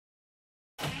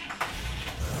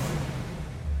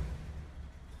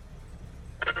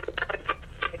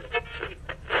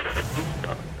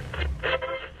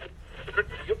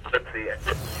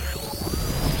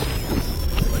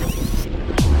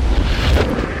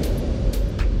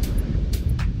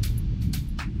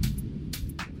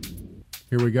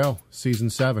Here we go. Season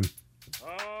 7.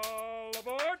 All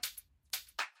aboard!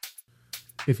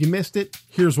 If you missed it,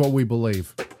 here's what we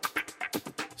believe.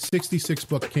 66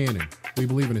 book canon. We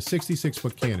believe in a 66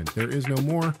 book canon. There is no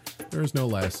more, there is no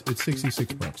less. It's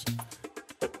 66 books.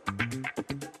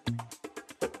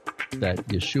 That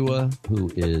Yeshua, who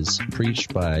is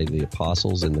preached by the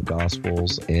apostles in the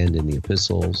Gospels and in the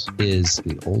epistles, is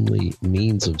the only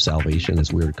means of salvation,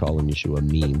 as we would call him, Yeshua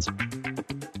means.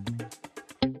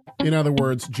 In other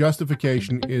words,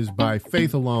 justification is by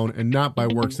faith alone and not by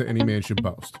works that any man should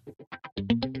boast.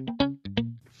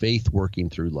 Faith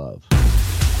working through love.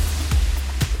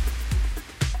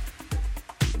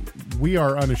 We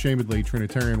are unashamedly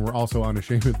Trinitarian. We're also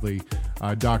unashamedly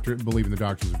believe in the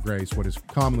doctrines of grace, what is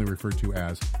commonly referred to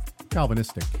as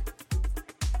Calvinistic.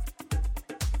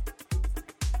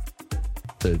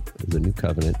 The new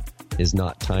covenant is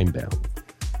not time-bound.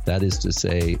 That is to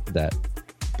say that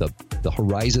the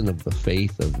horizon of the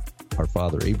faith of our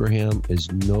father Abraham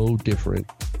is no different.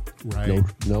 Right.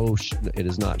 It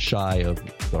is not shy of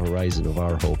the horizon of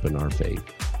our hope and our faith.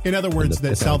 In other words,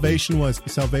 that salvation was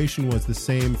the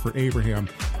same for Abraham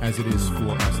as it is for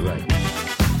us. Right.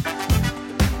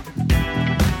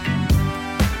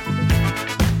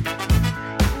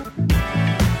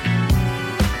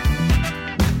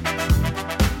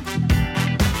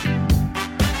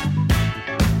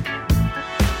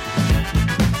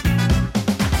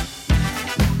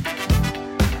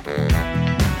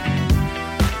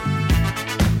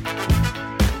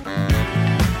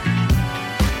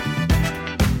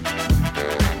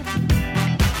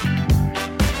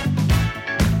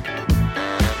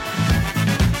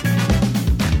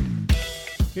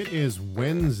 It is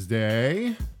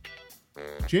Wednesday,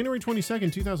 January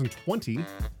 22nd, 2020.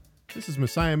 This is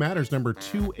Messiah Matters number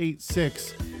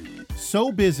 286.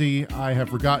 So busy, I have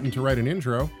forgotten to write an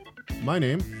intro. My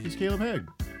name is Caleb Haig.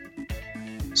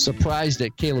 Surprised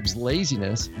at Caleb's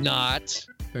laziness? Not.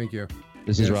 Thank you.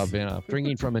 This is Rob Van Off,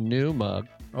 bringing from a new mug.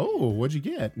 Oh, what'd you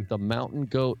get? The Mountain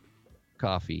Goat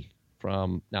coffee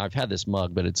from, now I've had this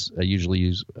mug, but I usually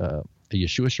use a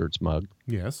Yeshua Shirts mug.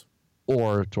 Yes.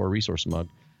 Or a Torah Resource mug.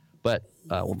 But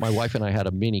my wife and I had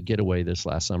a mini getaway this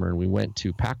last summer, and we went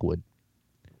to Packwood,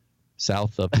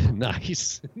 south of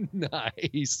nice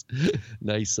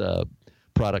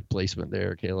product placement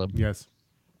there, Caleb. Yes.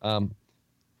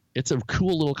 It's a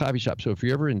cool little coffee shop. So if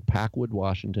you're ever in Packwood,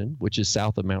 Washington, which is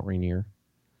south of Mount Rainier,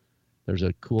 there's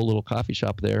a cool little coffee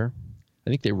shop there. I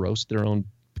think they roast their own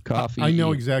coffee. I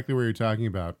know exactly where you're talking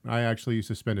about. I actually used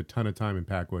to spend a ton of time in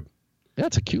Packwood. Yeah,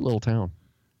 it's a cute little town.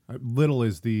 Little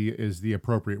is the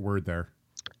appropriate word there.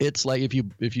 It's like if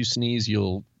you sneeze,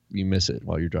 you miss it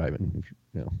while you're driving.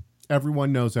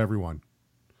 Everyone knows everyone.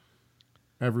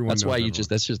 That's why it's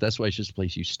just a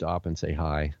place you stop and say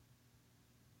hi.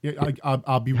 Yeah,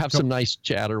 I'll be have some nice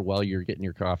chatter while you're getting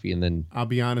your coffee, and then I'll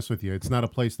be honest with you. It's not a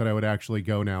place that I would actually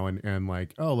go now and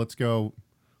like, oh, let's go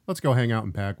hang out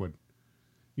in Packwood.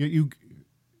 You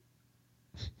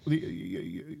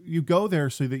go there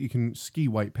so that you can ski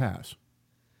White Pass.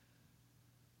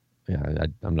 Yeah,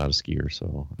 I'm not a skier,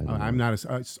 so I'm not.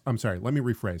 I'm sorry. Let me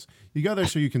rephrase. You go there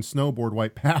so you can snowboard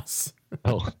White Pass.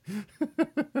 Oh.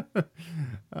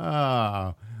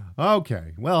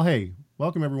 Okay. Well, hey,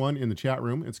 welcome everyone in the chat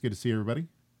room. It's good to see everybody.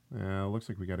 Looks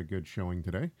like we got a good showing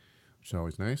today, which is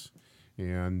always nice.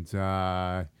 And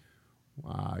yeah,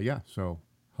 so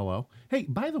hello. Hey,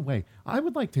 by the way, I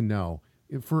would like to know,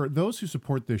 for those who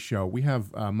support this show, we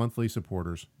have monthly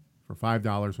supporters for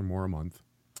 $5 or more a month.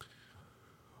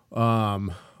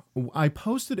 I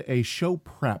posted a show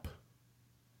prep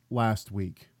last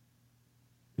week.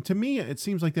 To me, it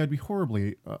seems like that'd be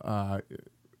horribly,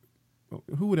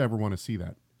 who would ever want to see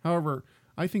that? However,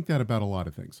 I think that about a lot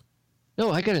of things.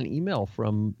 No, I got an email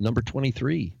from number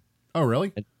 23. Oh,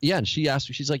 really? And she asked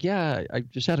me, she's like, yeah, I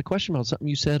just had a question about something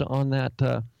you said on that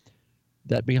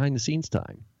behind the scenes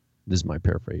time. This is my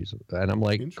paraphrase. And I'm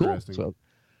like, cool. So,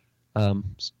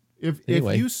 If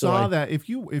you saw that, if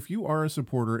you are a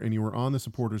supporter and you were on the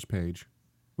supporters page,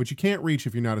 which you can't reach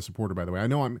if you're not a supporter, by the way. I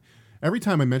know every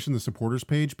time I mention the supporters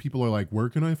page, people are like, where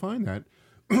can I find that?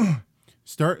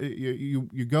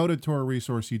 You go to Torah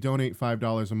Resource, you donate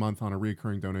 $5 a month on a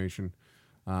recurring donation,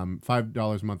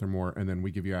 $5 a month or more, and then we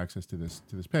give you access to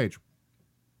this page.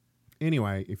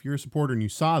 Anyway, if you're a supporter and you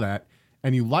saw that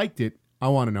and you liked it, I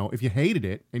want to know. If you hated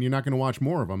it and you're not going to watch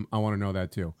more of them, I want to know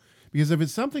that too. Because if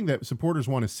it's something that supporters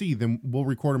want to see, then we'll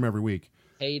record them every week.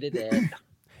 Hated it.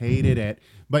 Hated it.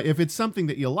 But if it's something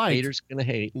that you like, haters gonna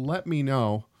hate. Let me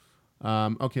know.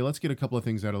 Okay, let's get a couple of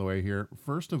things out of the way here.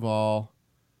 First of all,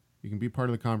 You can be part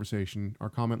of the conversation. Our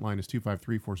comment line is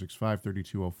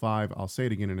 253-465-3205. I'll say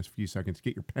it again in a few seconds.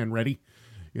 Get your pen ready.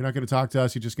 You're not going to talk to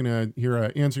us. You're just going to hear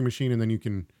an answering machine, and then you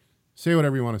can say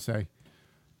whatever you want to say,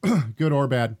 good or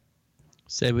bad.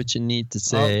 Say what you need to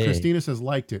say. Oh, Christina says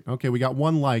liked it. Okay, we got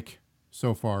one like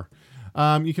so far.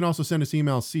 You can also send us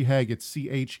emails, chegg, it's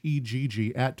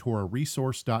CHEGG at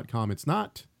TorahResource.com. It's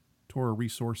not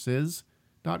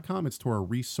TorahResources.com. It's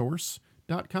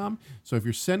TorahResource.com. So if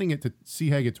you're sending it to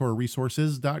chegg at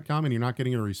TorahResources.com and you're not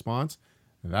getting a response,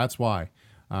 that's why.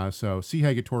 So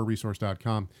chegg at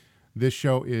TorahResource.com. This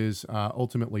show is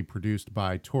ultimately produced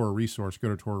by Torah Resource.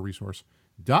 Go to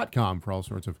TorahResource.com for all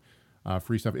sorts of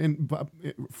free stuff, and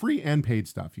free and paid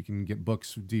stuff. You can get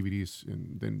books, DVDs,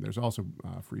 and then there's also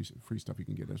free stuff you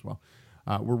can get as well.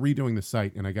 We're redoing the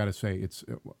site, and I got to say,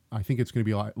 I think it's going to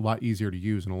be a lot easier to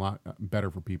use and a lot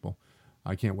better for people.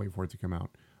 I can't wait for it to come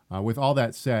out. With all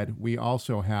that said, we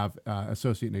also have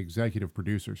associate and executive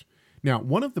producers. Now,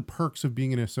 one of the perks of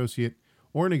being an associate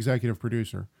or an executive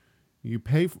producer, you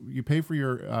pay for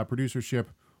your producership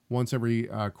once every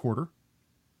quarter.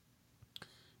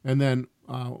 And then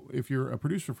if you're a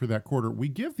producer for that quarter, we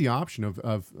give the option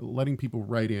of letting people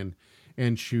write in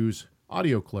and choose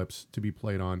audio clips to be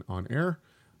played on air.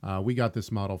 We got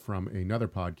this model from another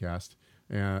podcast,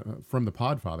 from the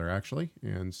Podfather, actually.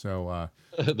 And so...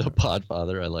 the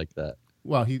Podfather, I like that.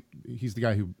 Well, he's the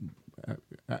guy who...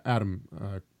 Adam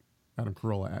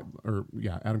Carolla,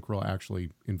 Adam Carolla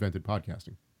actually invented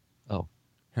podcasting. Oh.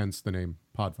 Hence the name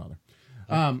Podfather.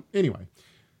 Anyway...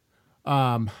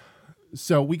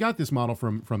 So we got this model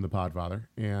from the Podfather,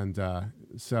 and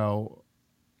so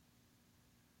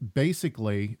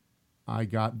basically I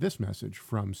got this message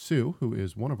from Sue, who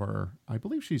is one of our, I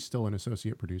believe she's still an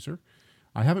associate producer.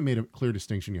 I haven't made a clear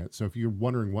distinction yet, so if you're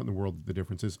wondering what in the world the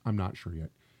difference is, I'm not sure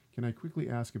yet. Can I quickly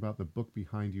ask about the book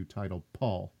behind you titled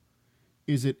Paul?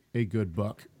 Is it a good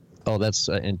book? Oh, that's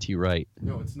N.T. Wright.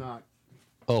 No, it's not.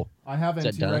 Oh. I have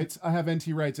N.T. Wrights. I have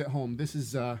N.T. Wrights at home. This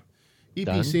is...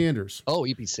 E.P. Sanders. Oh,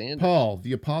 E.P. Sanders. Paul,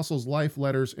 the Apostles' Life,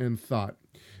 Letters, and Thought.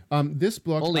 This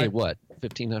book... Only,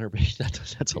 1,500 pages?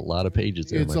 That's a lot of pages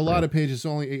there, it's a lot of pages. It's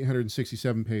only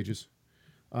 867 pages.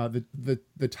 The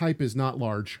type is not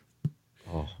large.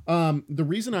 Oh. The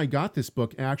reason I got this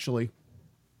book, actually...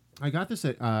 I got this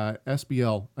at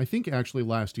SBL, I think actually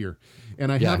last year,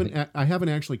 and I haven't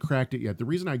actually cracked it yet. The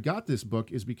reason I got this book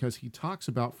is because he talks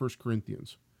about 1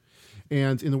 Corinthians.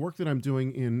 And in the work that I'm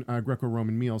doing in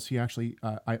Greco-Roman meals, he actually,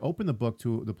 I opened the book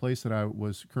to the place that I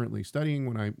was currently studying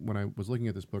when I was looking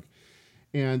at this book,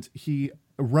 and he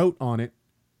wrote on it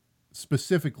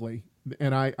specifically,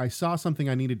 and I saw something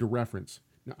I needed to reference.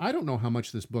 Now, I don't know how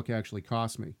much this book actually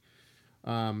cost me,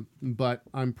 but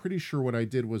I'm pretty sure what I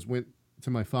did was went to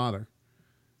my father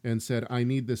and said, I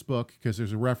need this book because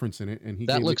there's a reference in it. And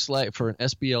that looks like, for an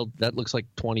SBL, that looks like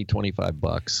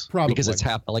 $20-$25. Probably. Because it's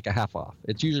half off.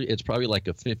 It's probably like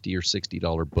a $50 or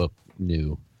 $60 book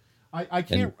new. I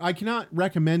cannot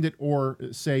recommend it or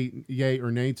say yay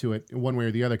or nay to it one way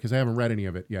or the other because I haven't read any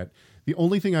of it yet. The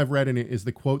only thing I've read in it is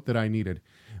the quote that I needed.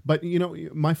 But, you know,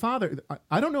 my father,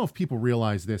 I don't know if people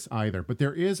realize this either, but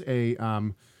there is a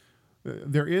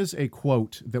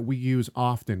quote that we use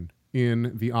often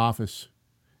in the office.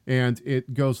 And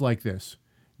it goes like this: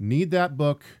 need that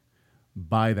book,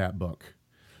 buy that book.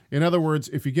 In other words,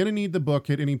 if you're going to need the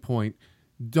book at any point,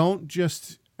 don't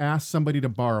just ask somebody to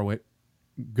borrow it.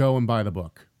 Go and buy the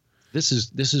book. This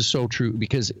is so true,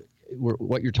 because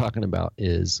what you're talking about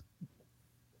is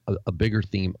a bigger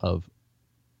theme of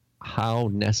how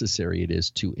necessary it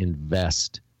is to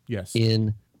invest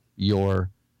in your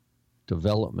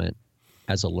development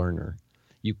as a learner.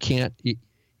 You can't...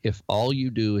 If all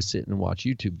you do is sit and watch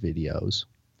YouTube videos,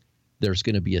 there's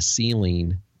going to be a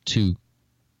ceiling to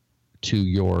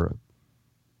your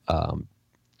how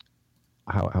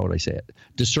would I say it?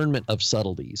 Discernment of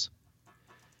subtleties.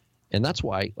 And that's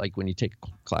why, like, when you take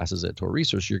classes at Torah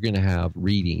Resource, you're going to have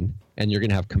reading, and you're going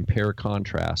to have compare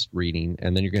contrast reading,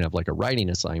 and then you're going to have like a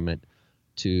writing assignment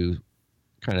to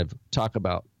kind of talk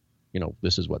about, you know,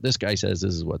 this is what this guy says,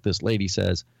 this is what this lady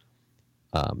says.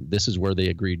 This is where they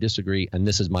agree, disagree, and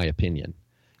this is my opinion.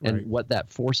 And Right. what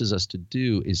that forces us to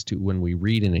do is to, when we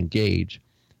read and engage,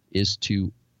 is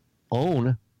to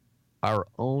own our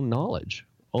own knowledge,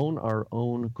 own our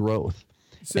own growth.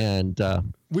 So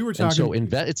we were talking. And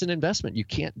so it's an investment. You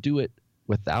can't do it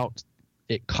without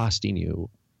it costing you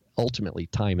ultimately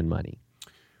time and money.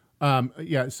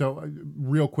 So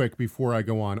real quick before I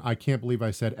go on, I can't believe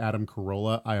I said Adam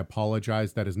Carolla. I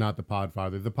apologize. That is not the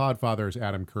Podfather. The Podfather is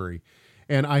Adam Curry.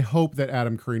 And I hope that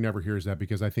Adam Curry never hears that,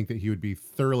 because I think that he would be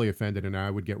thoroughly offended and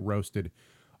I would get roasted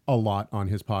a lot on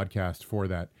his podcast for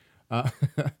that. Uh,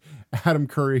 Adam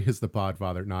Curry is the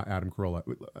Podfather, not Adam Carolla.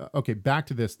 Okay, back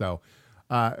to this though.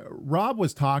 Rob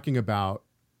was talking about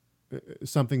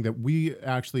something that we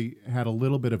actually had a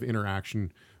little bit of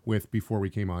interaction with before we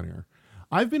came on air.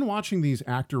 I've been watching these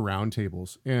actor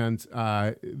roundtables, and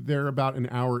they're about an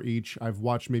hour each. I've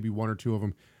watched maybe one or two of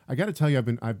them. I got to tell you,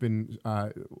 I've been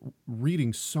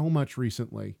reading so much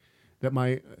recently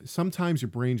that sometimes your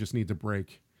brain just needs a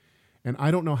break, and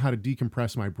I don't know how to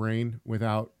decompress my brain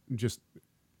without just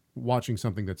watching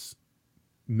something that's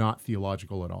not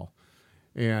theological at all.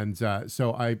 And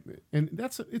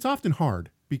it's often hard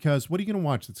because what are you going to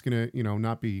watch that's going to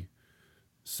not be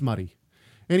smutty?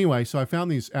 Anyway, so I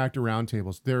found these actor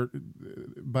roundtables. They're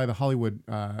by the Hollywood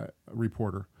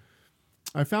Reporter.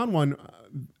 I found one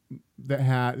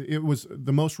it was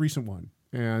the most recent one,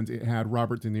 and it had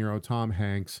Robert De Niro, Tom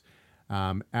Hanks,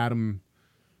 Adam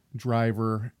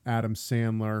Driver, Adam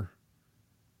Sandler,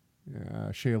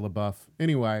 Shia LaBeouf.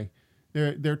 Anyway,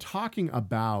 they're talking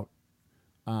about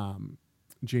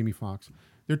Jamie Foxx.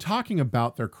 They're talking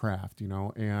about their craft,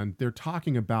 and they're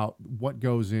talking about what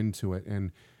goes into it,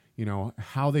 and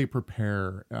how they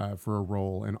prepare for a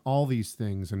role and all these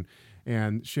things. And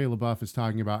Shia LaBeouf is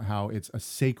talking about how it's a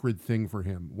sacred thing for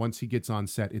him. Once he gets on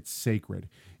set, it's sacred.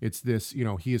 It's this,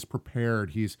 he is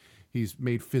prepared. He's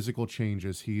made physical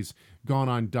changes. He's gone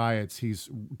on diets.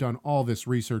 He's done all this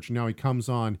research. And now he comes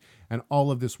on, and all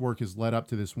of this work has led up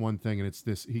to this one thing. And it's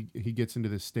this, he gets into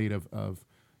this state of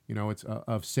it's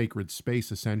of sacred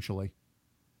space, essentially.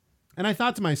 And I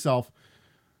thought to myself,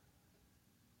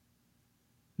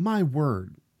 my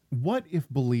word, what if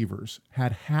believers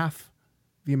had half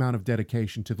the amount of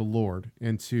dedication to the Lord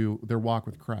and to their walk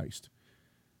with Christ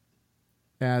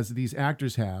as these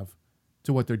actors have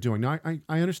to what they're doing? Now,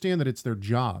 I understand that it's their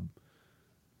job.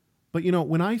 But,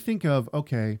 when I think of,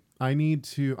 okay, I need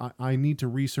to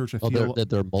research a theology.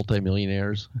 That they're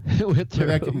multimillionaires with their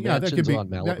mansions on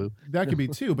Malibu. That could be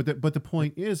too. But the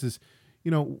point is,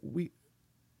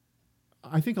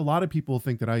 I think a lot of people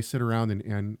think that I sit around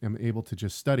and am able to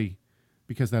just study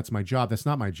because that's my job. That's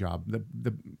not my job.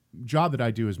 The job that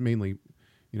I do is mainly,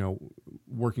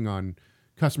 working on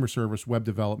customer service, web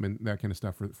development, that kind of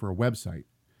stuff for a website.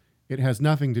 It has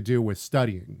nothing to do with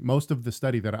studying. Most of the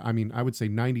study I would say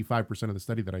 95% of the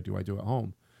study that I do at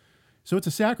home. So it's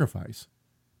a sacrifice.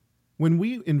 When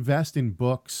we invest in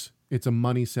books, it's a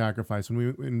money sacrifice.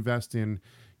 When we invest in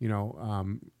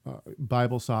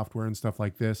Bible software and stuff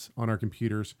like this on our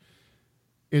computers,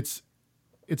 it's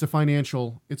a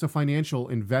financial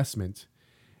investment.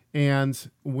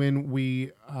 And when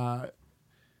we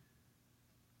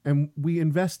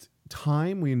invest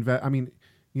time,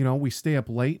 we stay up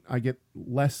late. I get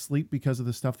less sleep because of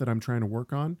the stuff that I'm trying to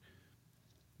work on.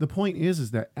 The point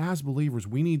is that as believers,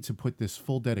 we need to put this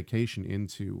full dedication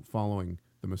into following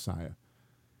the Messiah.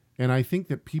 And I think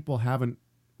that people haven't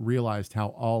realized how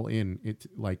all in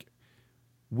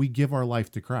we give our life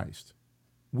to Christ.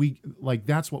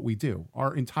 That's what we do.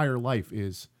 Our entire life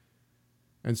is,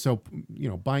 and so,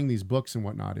 buying these books and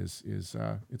whatnot is it's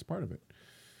part of it.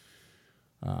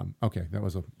 Okay, that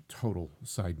was a total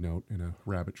side note and a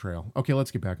rabbit trail. Okay, let's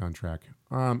get back on track.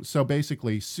 So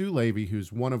basically, Sue Levy,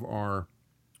 who's one of our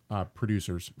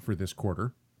producers for this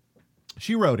quarter,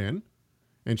 she wrote in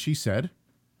and she said,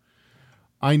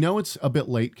 I know it's a bit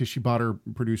late because she bought her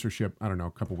producership, I don't know,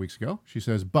 a couple weeks ago. She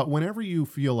says, but whenever you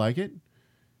feel like it,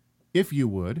 if you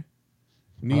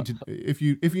need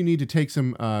to take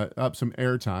some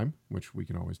airtime, which we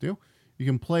can always do, you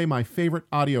can play my favorite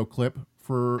audio clip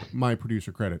for my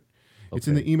producer credit. Okay. It's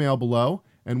in the email below,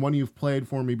 and one you've played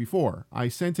for me before. I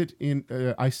sent it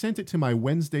to my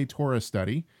Wednesday Torah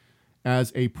study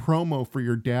as a promo for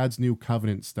your dad's new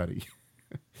covenant study,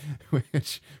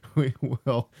 which we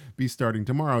will be starting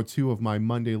tomorrow. 2 of my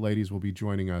Monday ladies will be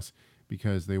joining us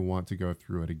because they want to go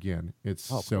through it again. It's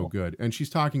so cool. Good. And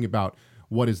she's talking about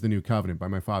What is the New Covenant by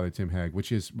my father, Tim Hegg,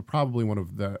 which is probably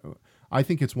I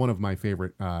think it's one of my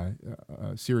favorite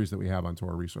series that we have on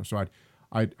Torah Resource. So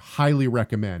I'd highly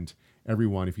recommend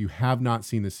everyone, if you have not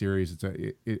seen the series,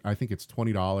 I think it's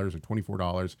 $20 or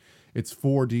 $24.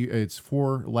 It's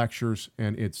 4 lectures,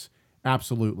 and it's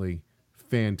absolutely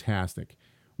fantastic.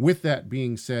 With that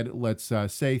being said, let's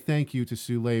say thank you to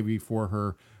Sue Levy for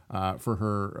her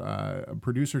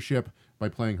producership by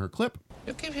playing her clip.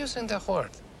 You keep using the word.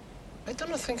 I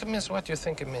don't think it means what you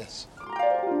think it means.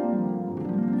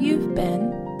 You've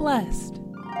been blessed.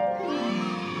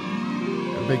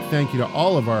 A big thank you to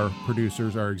all of our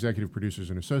producers, our executive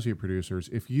producers and associate producers.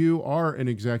 If you are an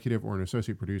executive or an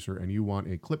associate producer and you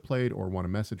want a clip played or want a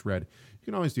message read, you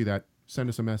can always do that. Send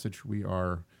us a message. We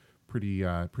are pretty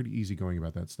easygoing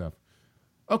about that stuff.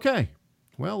 Okay,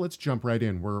 Well, let's jump right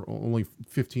in. We're only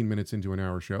 15 minutes into an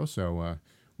hour show, so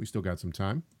we still got some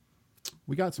time.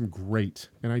 We got some great,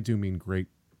 and I do mean great,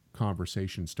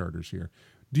 conversation starters here.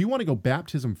 Do you want to go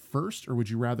baptism first, or would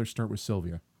you rather start with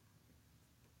Sylvia?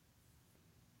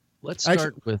 Let's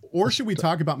start with... Or should we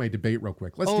talk about my debate real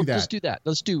quick? Let's do that. Let's do that.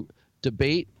 Let's do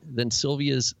debate, then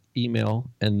Sylvia's email,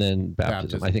 and then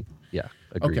baptism. I think, yeah,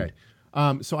 agreed.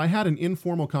 Okay. So I had an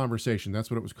informal conversation. That's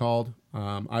what it was called.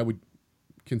 I would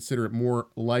consider it more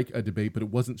like a debate, but it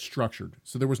wasn't structured.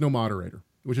 So there was no moderator,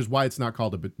 which is why it's not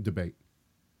called a debate.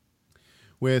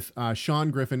 With Sean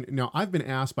Griffin. Now, I've been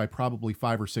asked by probably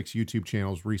 5 or 6 YouTube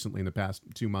channels recently in the past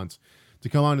 2 months to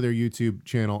come onto their YouTube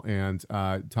channel and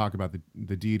talk about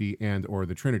the deity and or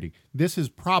the Trinity. This has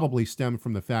probably stemmed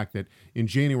from the fact that in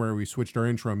January we switched our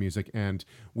intro music and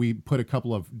we put a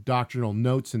couple of doctrinal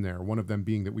notes in there, one of them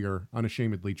being that we are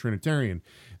unashamedly Trinitarian.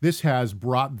 This has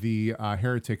brought the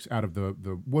heretics out of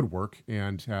the woodwork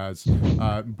and has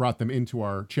brought them into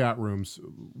our chat rooms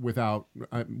without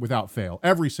fail.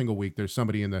 Every single week there's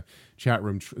somebody in the chat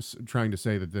room trying to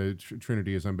say that the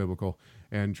Trinity is unbiblical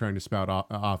and trying to spout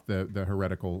off the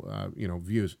heretical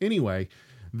views. Anyway,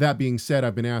 that being said,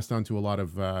 I've been asked onto a lot,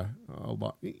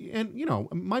 and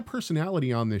my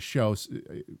personality on this show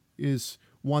is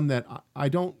one that I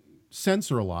don't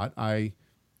censor a lot.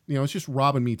 It's just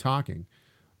Rob and me talking.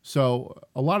 So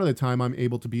a lot of the time I'm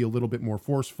able to be a little bit more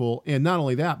forceful, and not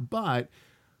only that, but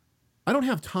I don't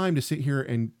have time to sit here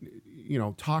and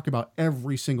talk about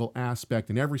every single aspect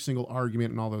and every single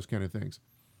argument and all those kind of things.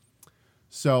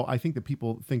 So I think that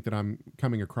people think that I'm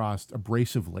coming across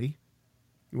abrasively,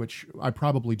 which I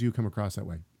probably do come across that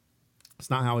way. It's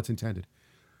not how it's intended.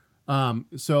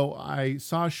 So I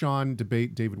saw Sean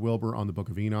debate David Wilbur on the Book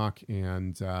of Enoch,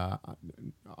 and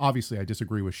obviously I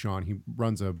disagree with Sean. He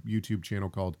runs a YouTube channel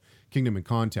called Kingdom in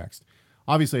Context.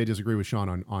 Obviously I disagree with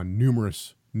Sean on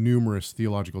numerous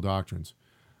theological doctrines.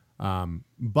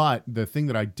 But the thing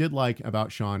that I did like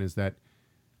about Sean is that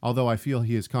although I feel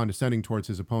he is condescending towards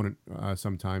his opponent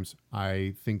sometimes,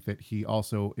 I think that he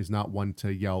also is not one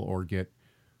to yell or get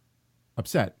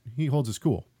upset. He holds his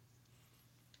cool.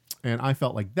 And I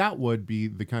felt like that would be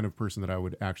the kind of person that I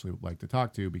would actually like to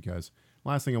talk to, because the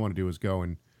last thing I want to do is go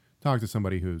and talk to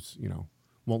somebody who's,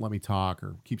 won't let me talk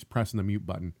or keeps pressing the mute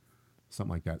button,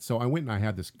 something like that. So I went and I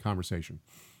had this conversation.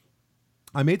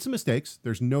 I made some mistakes.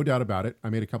 There's no doubt about it. I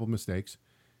made a couple of mistakes.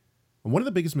 And one of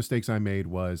the biggest mistakes I made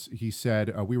was he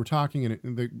said, we were talking and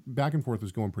the back and forth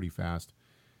was going pretty fast.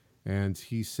 And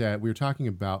he said, we were talking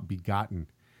about begotten.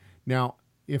 Now,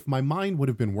 if my mind would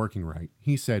have been working right,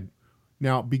 he said,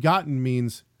 now begotten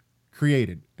means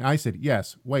created. And I said,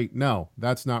 yes, wait, no,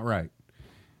 that's not right.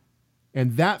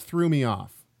 And that threw me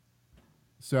off.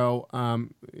 So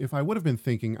if I would have been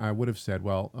thinking, I would have said,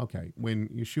 well, okay, when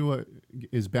Yeshua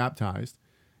is baptized,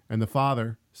 and the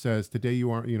Father says, today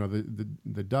you are,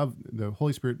 the dove, the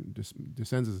Holy Spirit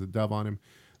descends as a dove on him.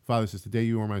 The Father says, today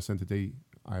you are my son, today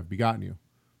I have begotten you.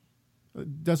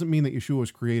 It doesn't mean that Yeshua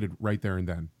was created right there and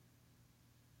then.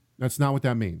 That's not what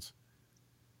that means.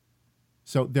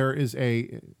 So there is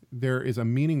a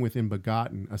meaning within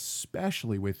begotten,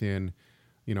 especially within,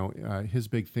 his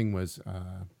big thing was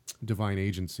divine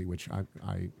agency, which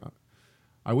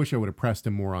I wish I would have pressed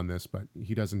him more on this, but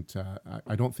he doesn't.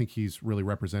 I don't think he's really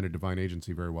represented divine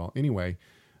agency very well. Anyway,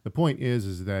 the point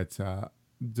is that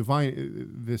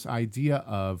this idea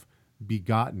of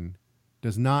begotten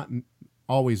does not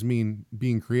always mean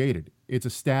being created. It's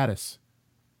a status.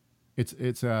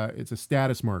 It's a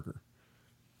status marker.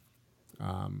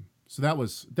 So that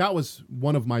was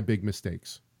one of my big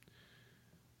mistakes.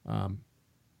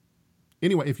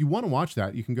 Anyway, if you want to watch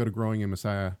that, you can go to Growing in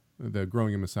Messiah. The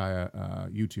Growing in Messiah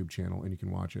YouTube channel, and you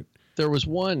can watch it. There was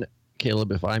one,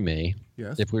 Caleb, if I may.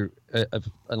 Yes.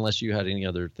 Unless you had any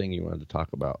other thing you wanted to talk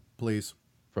about. Please.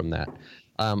 From that.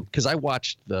 Because I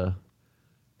watched the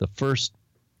first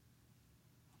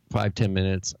 5-10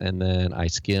 minutes, and then I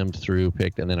skimmed through,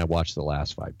 and then I watched the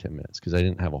last 5-10 minutes because I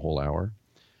didn't have a whole hour.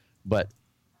 But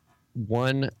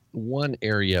one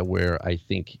area where I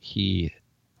think he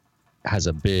has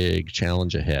a big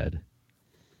challenge ahead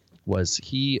was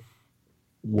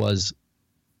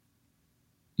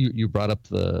you brought up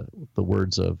the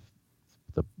words of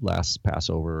the last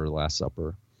Passover or Last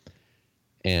Supper,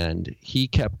 and he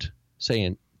kept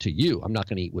saying to you, I'm not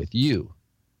going to eat with you,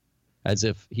 as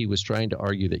if he was trying to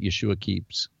argue that Yeshua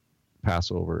keeps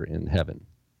Passover in heaven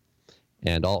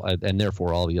and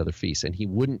therefore all the other feasts, and he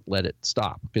wouldn't let it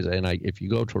stop if you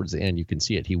go towards the end you can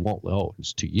see it. He won't.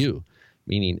 It's to you,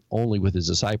 meaning only with his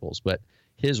disciples. But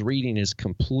his reading is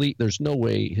complete. There's no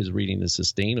way his reading is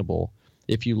sustainable.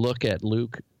 If you look at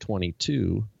Luke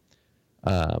 22,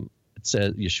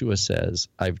 Yeshua says,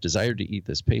 I've desired to eat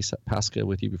this Pascha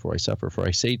with you before I suffer. For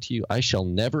I say to you, I shall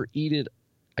never eat it.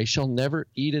 I shall never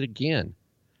eat it again.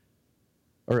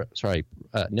 Or, sorry,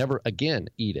 never again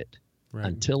eat it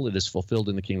until it is fulfilled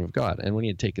in the kingdom of God. And when he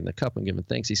had taken the cup and given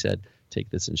thanks, he said, take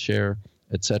this and share,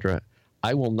 etc.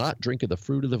 I will not drink of the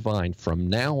fruit of the vine from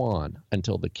now on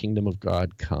until the kingdom of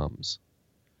God comes.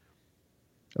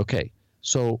 Okay,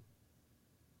 so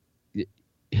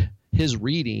his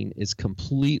reading is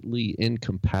completely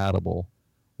incompatible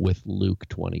with Luke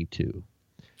 22.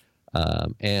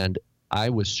 And I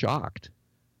was shocked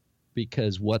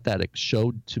because what that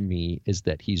showed to me is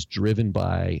that he's driven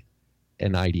by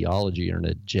an ideology or an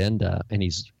agenda, and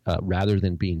he's rather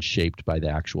than being shaped by the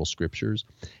actual scriptures.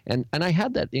 And I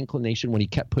had that inclination when he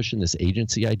kept pushing this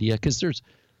agency idea, because there's,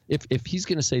 if he's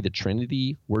going to say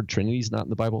the word Trinity is not in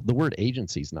the Bible, the word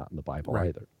agency is not in the Bible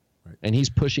either. Right. And he's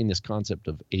pushing this concept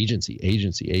of agency.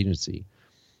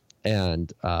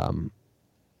 And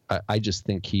I just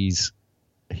think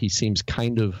he seems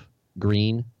kind of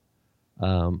green.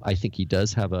 I think he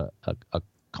does have a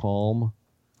calm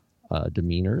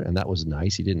demeanor, and that was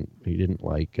nice. He didn't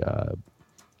like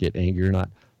get angry or not,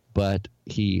 but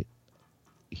he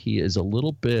is a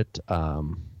little bit. I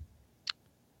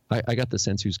got the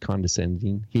sense he was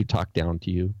condescending. He talked down to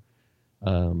you,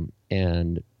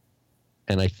 and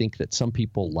I think that some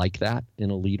people like that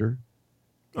in a leader.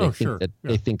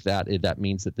 They think that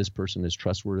means that this person is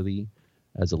trustworthy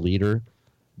as a leader.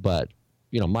 But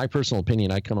my personal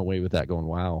opinion, I come away with that going,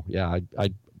 wow, yeah,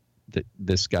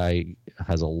 this guy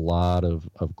has a lot of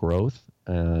growth,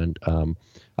 and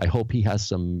I hope he has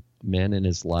some men in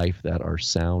his life that are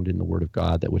sound in the Word of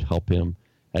God that would help him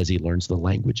as he learns the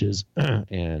languages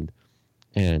and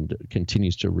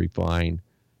continues to refine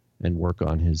and work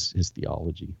on his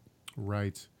theology.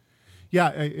 Right.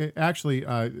 Yeah, actually,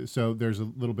 so there's a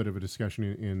little bit of a discussion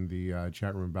in the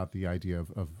chat room about the idea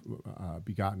of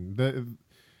begotten.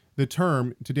 The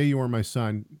term, today you are my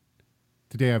son,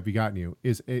 today I've begotten you,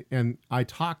 and I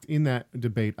talked in that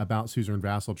debate about suzerain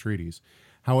vassal treaties.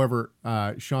 However,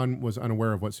 Sean was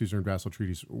unaware of what suzerain vassal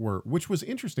treaties were, which was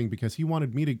interesting because he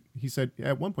wanted me to, he said,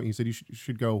 at one point, you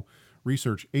should go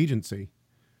research agency,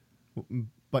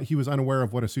 but he was unaware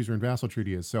of what a suzerain vassal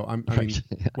treaty is. So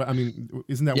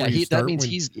isn't that where you start? That means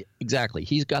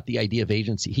he's got the idea of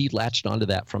agency. He latched onto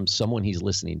that from someone he's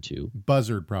listening to.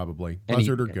 Buzzard, probably.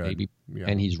 Buzzard or good. Maybe, yeah.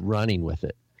 And he's running with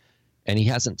it. And he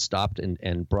hasn't stopped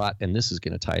and brought, and this is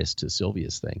going to tie us to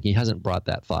Sylvia's thing, he hasn't brought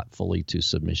that thought fully to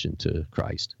submission to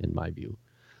Christ, in my view,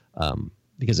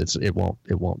 because it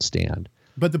won't stand.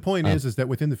 But the point is that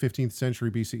within the 15th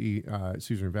century BCE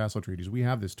suzerain vassal treaties, we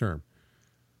have this term.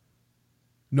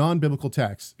 Non-biblical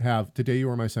texts have, today you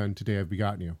are my son, today I've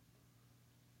begotten you,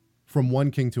 from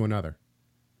one king to another.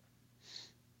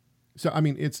 So, I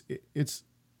mean, it's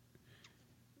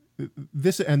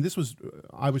this, and this was,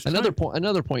 I was another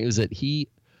point is that he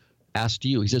asked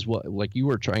you, he says, well, like you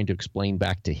were trying to explain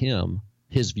back to him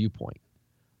his viewpoint.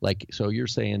 Like, so you're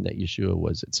saying that Yeshua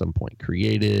was at some point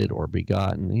created or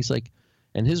begotten. And he's like,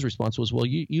 and his response was, well,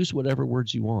 you use whatever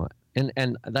words you want.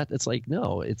 And that, it's like,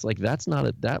 no, it's like,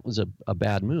 that was a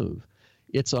bad move.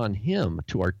 It's on him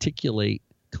to articulate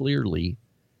clearly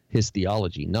his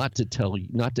theology, not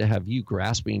to have you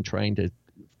grasping, trying to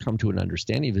come to an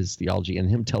understanding of his theology and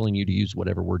him telling you to use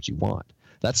whatever words you want.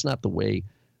 That's not the way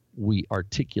we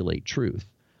articulate truth.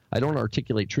 I don't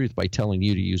articulate truth by telling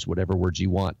you to use whatever words you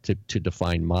want to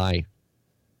define my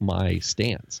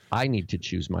stance. I need to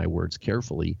choose my words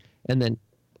carefully and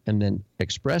then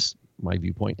express my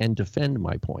viewpoint and defend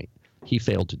my point. He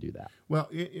failed to do that. Well,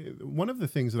 one of the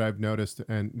things that I've noticed,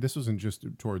 and this wasn't just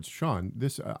towards Sean,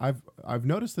 this I've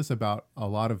noticed this about a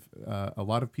lot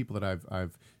of people that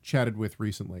I've chatted with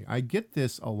recently. I get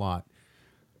this a lot,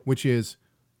 which is,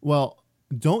 well,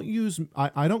 don't use.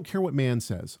 I don't care what man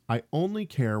says. I only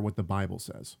care what the Bible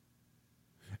says.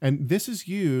 And this is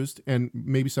used, and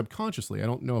maybe subconsciously, I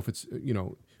don't know if it's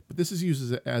but this is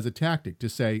used as a tactic to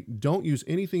say, don't use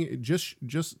anything.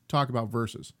 Just talk about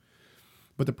verses.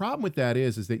 But the problem with that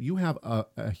is that you have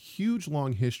a huge,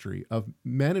 long history of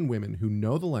men and women who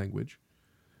know the language,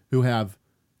 who have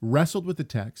wrestled with the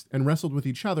text and wrestled with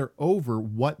each other over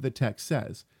what the text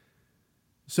says.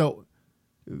 So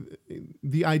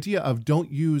the idea of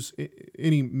don't use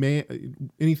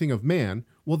anything of man,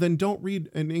 well, then don't read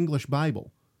an English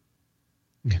Bible.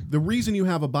 The reason you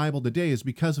have a Bible today is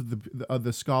because of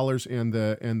the scholars and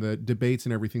the debates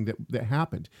and everything that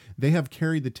happened. They have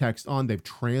carried the text on. They've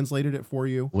translated it for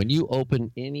you. When you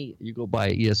open you go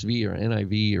buy ESV or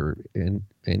NIV or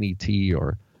NET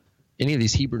or any of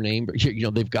these Hebrew names,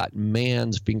 they've got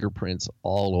man's fingerprints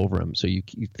all over them. So you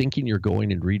thinking you're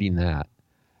going and reading that.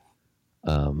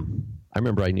 I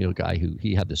remember I knew a guy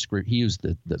he had the script. He used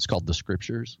that's called the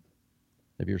Scriptures.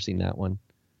 Have you ever seen that one?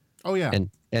 Oh yeah. And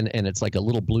it's like a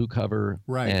little blue cover.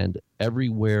 Right. And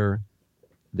everywhere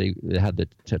they had the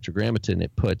Tetragrammaton,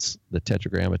 it puts the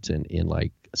Tetragrammaton in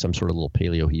like some sort of little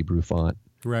Paleo Hebrew font.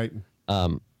 Right.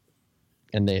 And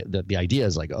the idea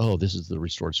is like, oh, this is the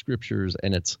restored Scriptures,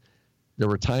 and there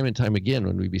were time and time again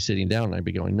when we'd be sitting down and I'd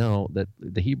be going, no, that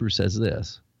the Hebrew says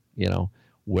this,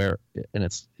 where, and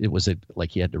it was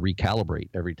like you had to recalibrate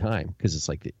every time, because it's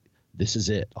like, this is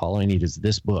it. All I need is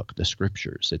this book, the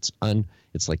Scriptures.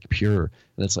 It's like pure,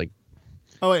 and it's like,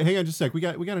 oh wait, hang on just a sec. We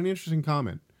got an interesting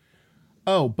comment.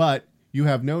 Oh, but you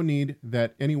have no need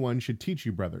that anyone should teach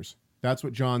you, brothers. That's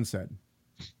what John said.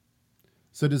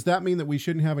 So does that mean that we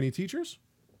shouldn't have any teachers?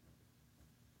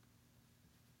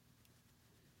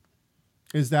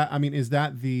 Is that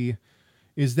the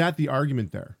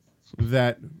argument there?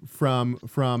 That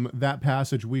from that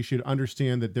passage we should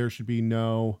understand that there should be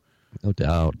no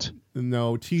doubt,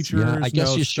 no teachers, yeah, I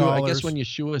guess no scholars. I guess when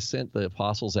Yeshua sent the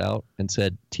apostles out and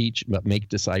said, teach, but make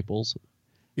disciples,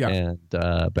 yeah, and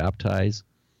baptize,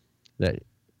 that,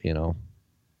 yeah,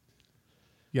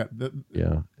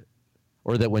 yeah.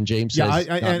 Or that when James says,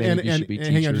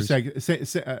 hang on just a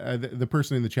second. The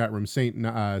person in the chat room, Saint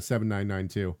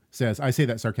 7992, says, "I say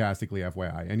that sarcastically,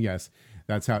 FYI." And yes,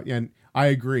 that's how. And I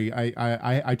agree.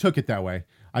 I took it that way.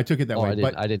 I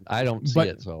don't see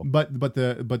it. So, but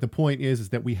the point is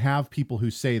that we have people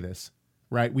who say this,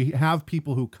 right? We have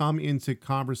people who come into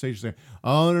conversations saying,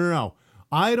 "Oh no,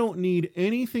 I don't need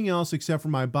anything else except for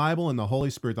my Bible and the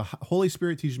Holy Spirit. The Holy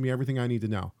Spirit teaches me everything I need to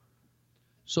know."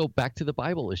 So back to the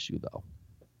Bible issue, though.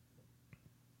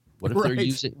 What if they're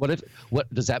using? What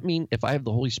does that mean? If I have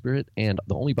the Holy Spirit and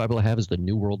the only Bible I have is the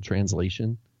New World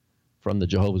Translation from the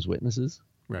Jehovah's Witnesses,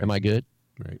 right. Am I good?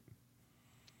 Right.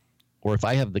 Or if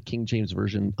I have the King James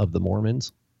Version of the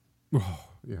Mormons? Oh,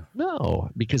 yeah. No,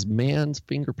 because man's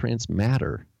fingerprints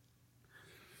matter.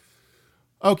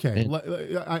 Okay,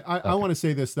 I want to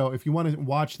say this though. If you want to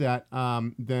watch that,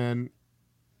 then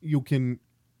you can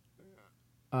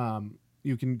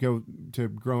go to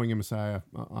Growing in Messiah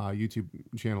YouTube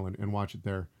channel and watch it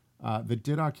there. The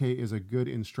Didache is a good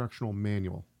instructional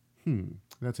manual.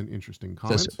 That's an interesting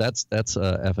comment. That's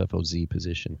a FFOZ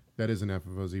position. That is an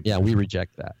FFOZ position. Yeah, we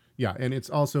reject that. Yeah, and it's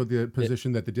also the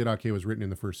position that the Didache was written in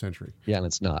the 1st century. Yeah, and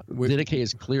it's not. Didache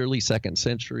is clearly 2nd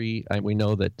century. We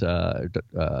know that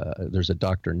there's a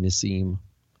Dr. Nissim,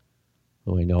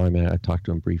 who I know. I talked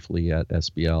to him briefly at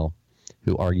SBL,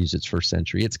 who argues it's 1st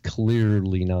century. It's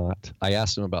clearly not. I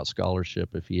asked him about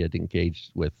scholarship, if he had engaged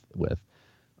with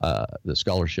the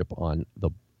scholarship on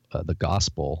the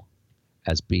gospel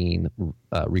as being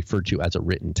referred to as a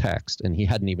written text, and he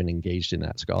hadn't even engaged in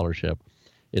that scholarship.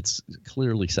 It's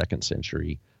clearly 2nd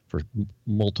century for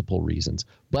multiple reasons.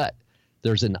 But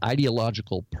there's an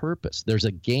ideological purpose. There's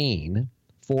a gain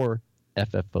for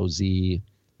FFOZ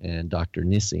and Dr.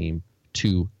 Nissim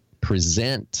to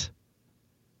present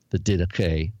the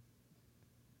Didache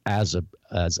as a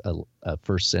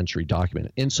 1st century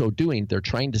document. In so doing, they're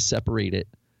trying to separate it.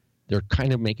 They're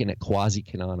kind of making it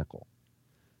quasi-canonical.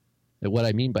 And what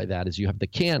I mean by that is you have the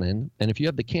canon, and if you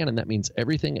have the canon, that means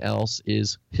everything else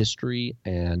is history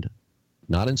and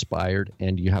not inspired,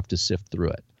 and you have to sift through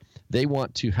it. They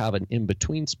want to have an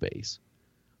in-between space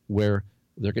where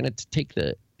they're going to take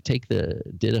the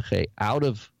Didache out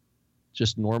of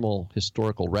just normal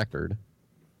historical record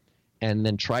and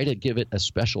then try to give it a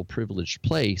special privileged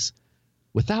place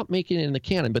without making it in the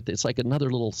canon, but it's like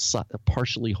another little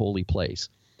partially holy place.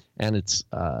 And it's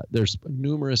there's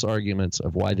numerous arguments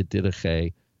of why the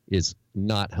Didache is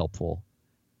not helpful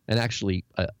and actually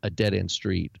a dead-end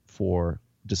street for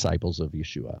disciples of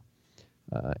Yeshua.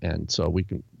 And so we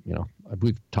can,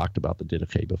 we've talked about the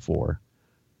Didache before,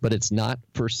 but it's not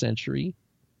 1st century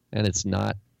and it's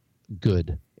not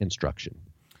good instruction.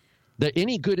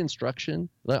 Any good instruction,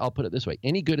 I'll put it this way,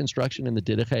 any good instruction in the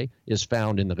Didache is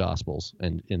found in the Gospels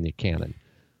and in the canon.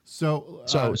 So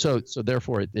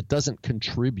therefore, it doesn't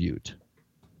contribute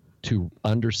to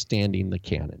understanding the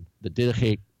canon. The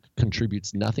Didache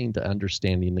contributes nothing to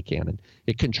understanding the canon.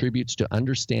 It contributes to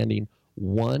understanding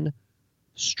one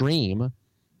stream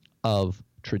of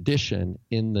tradition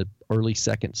in the early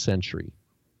 2nd century.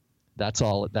 That's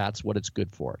all. That's what it's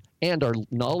good for. And our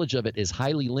knowledge of it is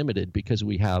highly limited because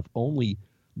we have only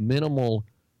minimal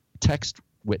text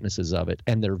witnesses of it,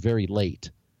 and they're very late.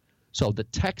 So the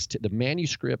text, the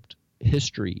manuscript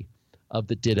history of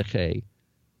the Didache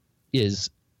is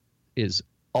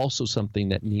also something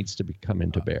that needs to come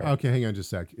into bear. Okay, hang on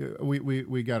just a sec.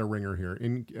 We got a ringer here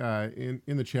in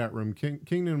the chat room.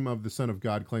 Kingdom of the Son of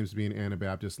God claims to be an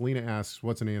Anabaptist. Lena asks,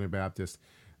 "What's an Anabaptist?"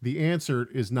 The answer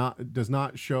does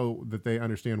not show that they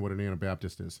understand what an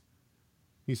Anabaptist is.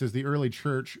 He says the early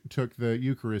church took the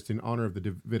Eucharist in honor of the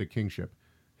Davidic kingship.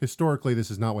 Historically,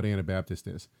 this is not what Anabaptist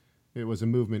is. It was a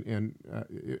movement, and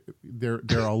there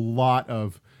are a lot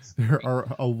of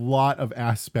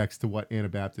aspects to what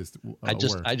Anabaptist were.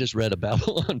 I just read a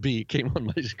Babylon Bee came on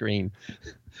my screen.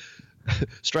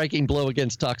 Striking blow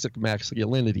against toxic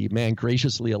masculinity. Man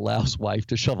graciously allows wife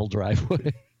to shovel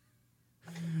driveway.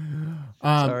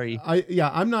 Sorry.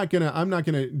 I'm not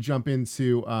gonna jump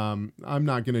into.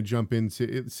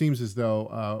 It seems as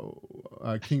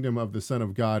though Kingdom of the Son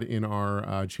of God in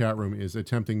our chat room is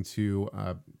attempting to.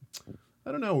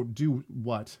 I don't know, do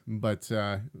what, but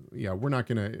we're not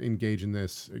going to engage in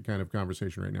this kind of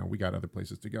conversation right now. We got other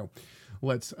places to go.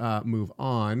 Let's move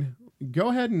on. Go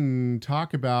ahead and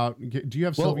talk about. Do you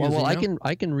have Sylvia's email?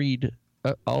 I can read.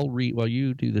 I'll read while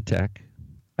you do the tech.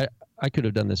 I could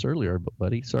have done this earlier,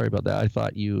 buddy. Sorry about that. I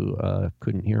thought you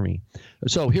couldn't hear me.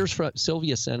 So here's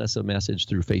Sylvia sent us a message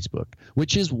through Facebook,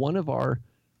 which is one of our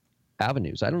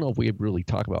avenues. I don't know if we really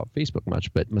talk about Facebook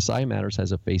much, but Messiah Matters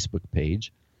has a Facebook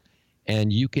page.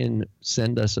 And you can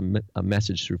send us a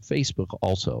message through Facebook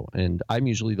also. And I'm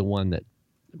usually the one that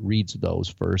reads those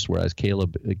first, whereas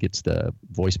Caleb gets the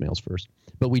voicemails first.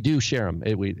 But we do share them.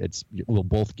 We'll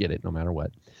both get it no matter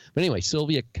what. But anyway,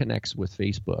 Sylvia connects with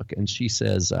Facebook, and she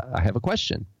says, I have a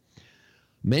question.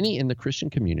 Many in the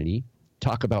Christian community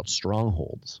talk about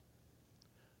strongholds,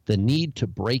 the need to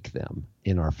break them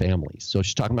in our families. So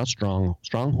she's talking about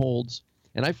strongholds,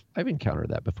 and I've encountered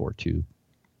that before too.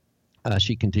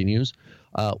 She continues,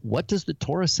 what does the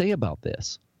Torah say about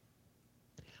this?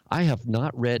 I have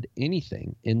not read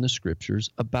anything in the scriptures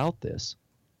about this.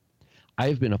 I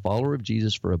have been a follower of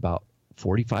Jesus for about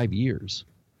 45 years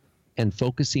and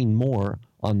focusing more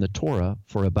on the Torah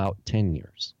for about 10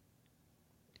 years.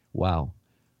 Wow.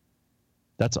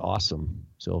 That's awesome,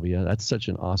 Sylvia. That's such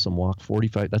an awesome walk.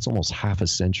 45, that's almost half a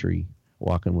century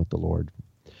walking with the Lord.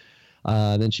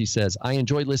 Then she says, I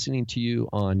enjoyed listening to you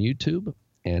on YouTube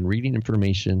and reading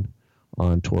information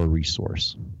on Torah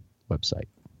Resource website.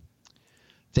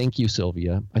 Thank you,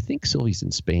 Sylvia. I think Sylvia's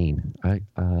in Spain. I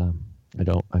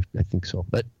think so.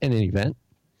 But in any event,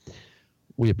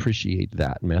 we appreciate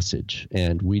that message,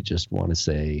 and we just want to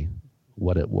say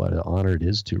what an honor it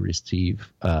is to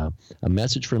receive a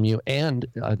message from you, and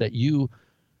that you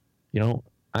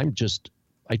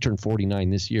I turned 49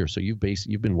 this year, so you've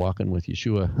been walking with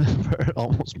Yeshua for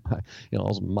almost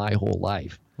my whole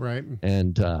life, right?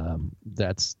 And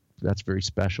that's very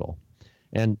special,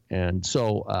 and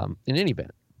so in any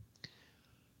event,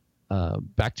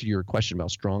 back to your question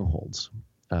about strongholds,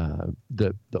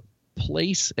 the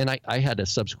place, and I had a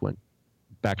subsequent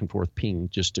back and forth ping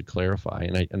just to clarify,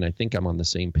 and I think I'm on the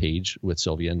same page with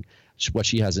Sylvia, and what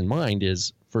she has in mind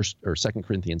is 1 or 2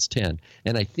 Corinthians 10,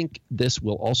 and I think this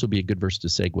will also be a good verse to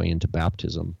segue into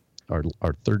baptism, our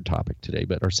third topic today.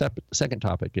 But our second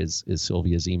topic is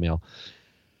Sylvia's email,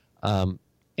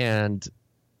 and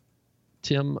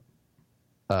Tim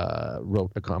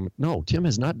wrote a comment. No, Tim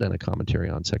has not done a commentary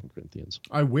on 2 Corinthians.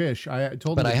 I wish I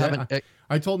told him. But I haven't.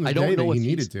 I told him today that he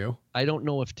needed to. I don't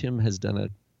know if Tim has done a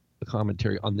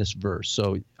commentary on this verse,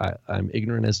 so I'm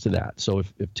ignorant as to that. So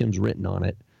if Tim's written on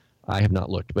it, I have not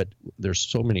looked, but there's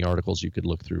so many articles you could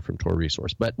look through from Torah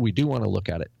Resource. But we do want to look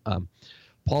at it.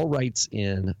 Paul writes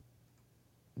in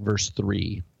verse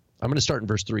 3. I'm going to start in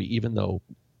verse 3, even though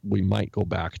we might go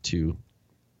back to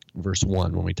verse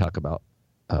 1 when we talk about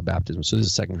baptism. So this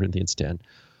is 2 Corinthians 10.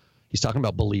 He's talking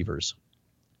about believers.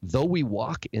 Though we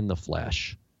walk in the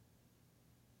flesh,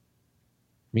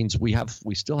 means we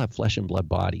still have flesh and blood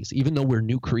bodies, even though we're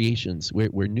new creations,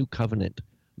 we're new covenant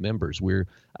members. We're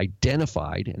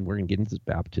identified, and we're going to get into this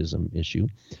baptism issue,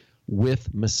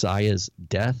 with Messiah's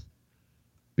death,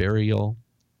 burial,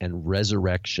 and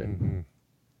resurrection. Mm-hmm.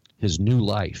 His new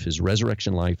life, his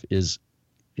resurrection life, is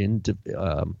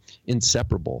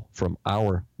inseparable from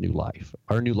our new life.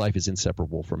 Our new life is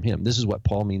inseparable from him. This is what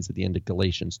Paul means at the end of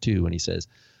Galatians 2 when he says,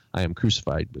 I am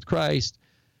crucified with Christ,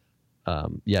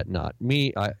 yet not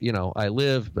me. I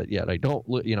live, but yet I don't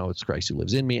live. It's Christ who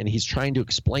lives in me. And he's trying to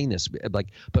explain this,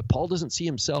 but Paul doesn't see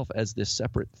himself as this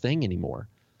separate thing anymore.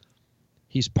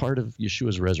 He's part of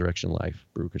Yeshua's resurrection life,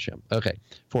 Baruch Hashem. Okay,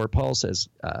 for Paul says,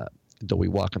 though we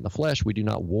walk in the flesh, we do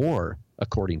not war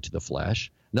according to the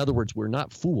flesh. In other words, we're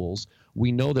not fools.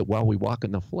 We know that while we walk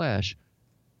in the flesh,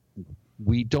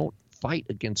 we don't fight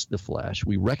against the flesh.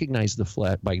 We recognize the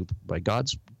flesh by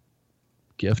God's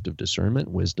gift of discernment,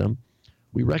 wisdom.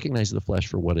 We recognize the flesh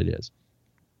for what it is.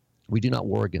 We do not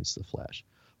war against the flesh.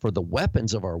 For the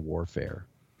weapons of our warfare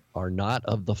are not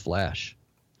of the flesh.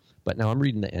 But now I'm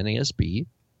reading the NASB,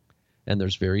 and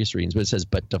there's various readings, but it says,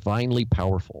 but divinely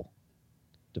powerful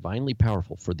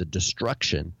for the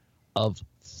destruction of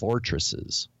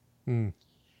fortresses. And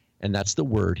that's the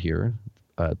word here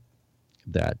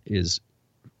that is,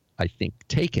 I think,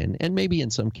 taken and maybe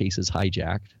in some cases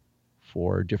hijacked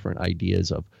for different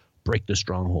ideas of break the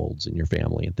strongholds in your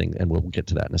family and things. And we'll get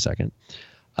to that in a second.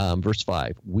 Verse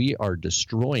 5, we are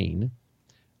destroying.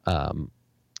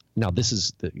 Now,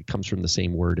 it comes from the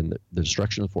same word in the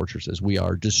destruction of fortresses. We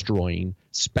are destroying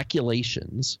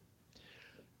speculations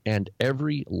and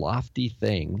every lofty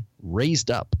thing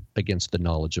raised up against the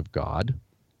knowledge of God.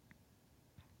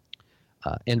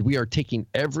 And we are taking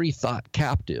every thought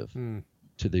captive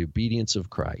to the obedience of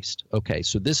Christ. Okay,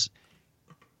 so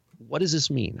what does this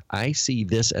mean? I see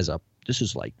this as this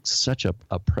is like such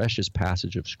a precious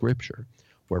passage of Scripture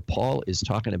where Paul is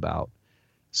talking about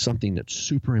something that's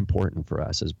super important for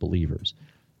us as believers,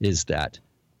 is that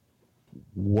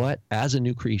as a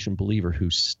new creation believer who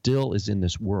still is in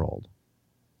this world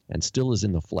and still is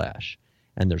in the flesh,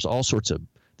 and there's all sorts of,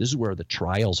 this is where the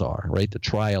trials are, right? The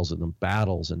trials and the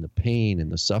battles and the pain and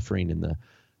the suffering and the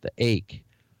ache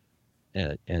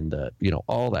and the,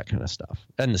 all that kind of stuff.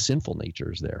 And the sinful nature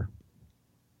is there.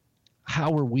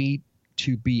 How are we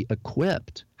to be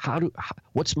equipped?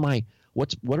 What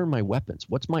are my weapons?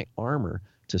 What's my armor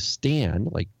to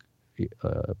stand, like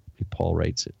Paul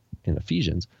writes it in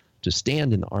Ephesians, to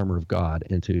stand in the armor of God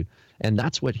and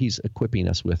that's what he's equipping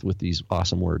us with these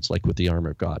awesome words, like with the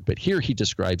armor of God. But here he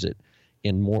describes it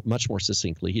in much more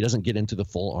succinctly. He doesn't get into the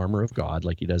full armor of God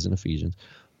like he does in Ephesians,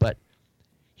 but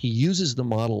he uses the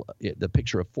model, the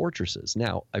picture of fortresses.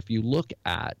 Now, if you look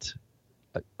at,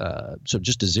 so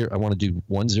just I want to do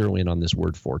one zero in on this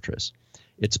word fortress.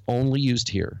 It's only used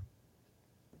here.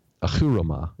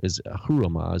 Ahurama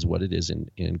is what it is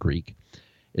in Greek.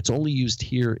 It's only used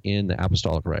here in the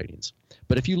apostolic writings.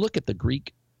 But if you look at the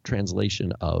Greek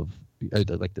translation of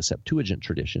like the Septuagint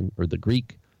tradition or the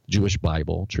Greek Jewish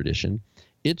Bible tradition,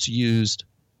 it's used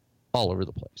all over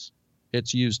the place.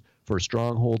 It's used for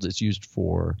strongholds. It's used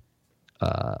for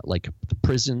like the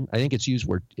prison. I think it's used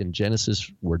in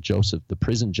Genesis where the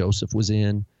prison Joseph was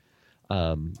in.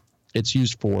 It's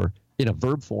used in a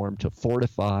verb form to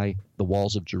fortify the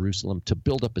walls of Jerusalem, to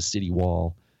build up a city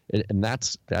wall. And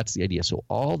that's the idea. So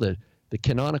all the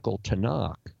canonical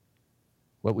Tanakh,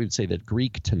 what we would say the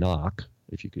Greek Tanakh,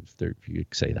 if you could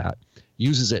say that,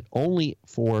 uses it only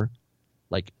for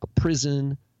like a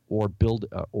prison or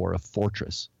or a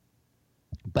fortress.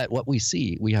 But what we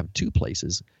see, we have two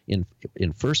places in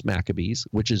First Maccabees,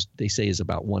 which they say is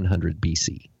about 100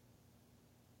 BC.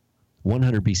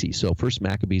 100 BC. So First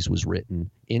Maccabees was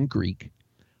written in Greek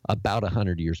about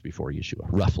 100 years before Yeshua,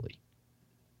 roughly.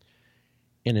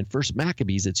 And in First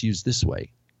Maccabees, it's used this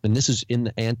way, and this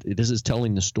is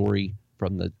telling the story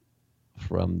from the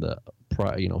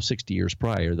 60 years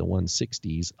prior, the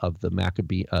 160s of the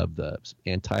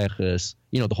Antiochus,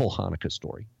 the whole Hanukkah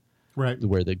story, right?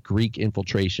 Where the Greek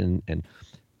infiltration and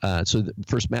so the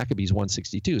First Maccabees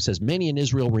 162 says many in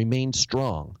Israel remained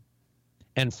strong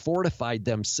and fortified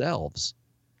themselves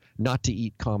not to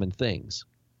eat common things.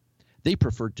 They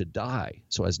preferred to die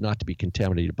so as not to be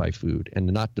contaminated by food and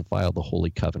not defile the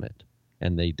Holy Covenant,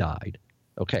 and they died.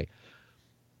 Okay,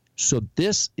 so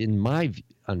this, in my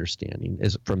understanding,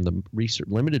 is from the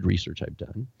limited research I've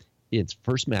done, it's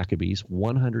First Maccabees,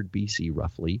 100 BC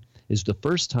roughly, is the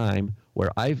first time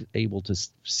where I've able to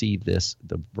see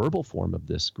the verbal form of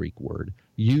this Greek word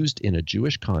used in a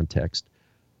Jewish context,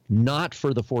 not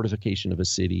for the fortification of a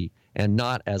city and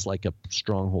not as like a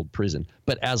stronghold prison,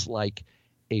 but as like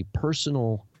a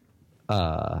personal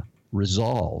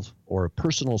resolve or a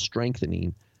personal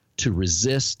strengthening to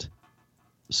resist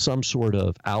some sort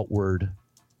of outward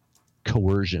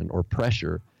coercion or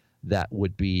pressure that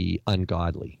would be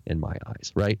ungodly in my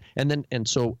eyes, right? And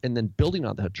then building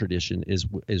on that tradition is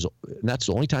and that's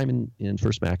the only time in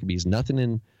First Maccabees, nothing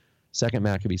in Second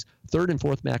Maccabees. Third and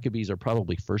Fourth Maccabees are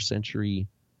probably first century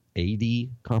AD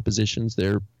compositions.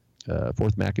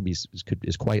 Fourth Maccabees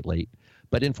is quite late,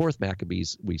 but in Fourth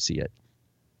Maccabees we see it.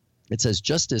 It says,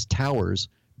 just as towers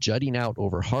jutting out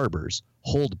over harbors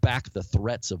hold back the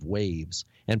threats of waves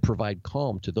and provide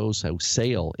calm to those who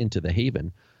sail into the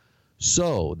haven,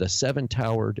 so the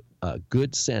seven-towered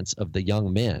good sense of the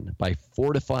young men, by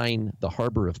fortifying the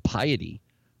harbor of piety,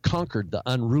 conquered the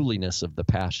unruliness of the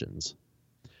passions.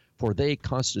 For they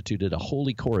constituted a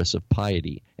holy chorus of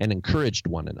piety and encouraged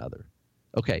one another.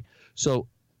 Okay, so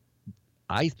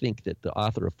I think that the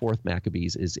author of Fourth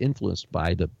Maccabees is influenced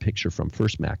by the picture from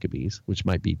First Maccabees, which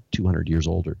might be 200 years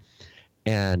older,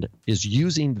 and is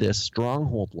using this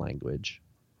stronghold language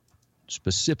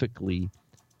specifically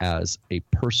as a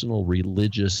personal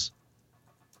religious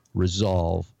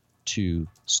resolve to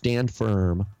stand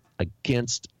firm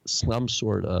against some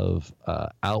sort of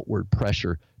outward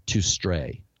pressure to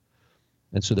stray.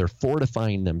 And so they're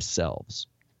fortifying themselves.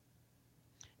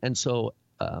 And so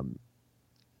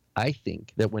I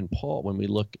think that when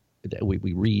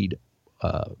we read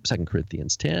 2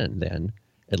 Corinthians 10, then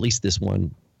at least this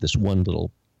one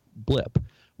little blip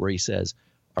where he says,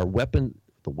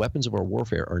 the weapons of our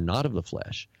warfare are not of the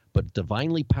flesh, but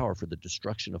divinely power for the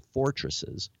destruction of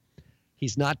fortresses.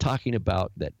 He's not talking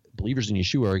about that believers in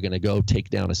Yeshua are going to go take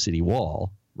down a city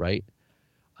wall, right?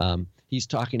 He's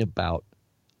talking about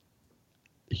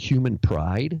human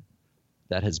pride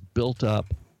that has built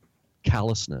up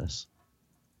callousness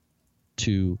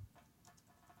to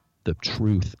the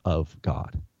truth of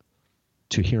God,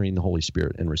 to hearing the Holy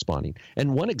Spirit and responding.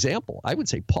 And one example, I would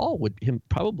say Paul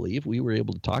probably, if we were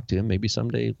able to talk to him, maybe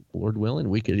someday, Lord willing,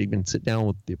 we could even sit down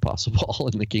with the Apostle Paul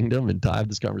in the kingdom and have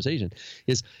this conversation,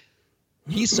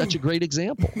 he's such a great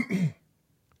example.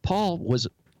 Paul was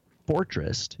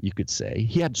fortressed, you could say.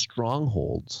 He had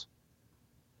strongholds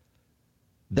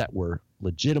that were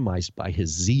legitimized by his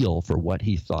zeal for what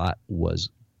he thought was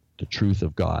the truth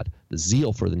of God, the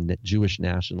zeal for the Jewish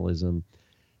nationalism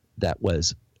that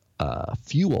was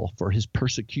fuel for his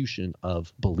persecution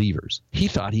of believers. He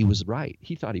thought he was right.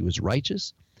 He thought he was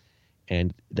righteous,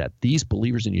 and that these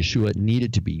believers in Yeshua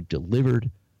needed to be delivered,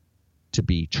 to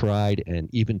be tried, and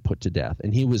even put to death.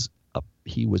 And he was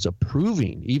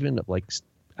approving, even like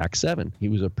Acts 7, he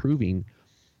was approving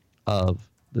of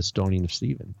the stoning of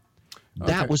Stephen.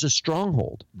 That was a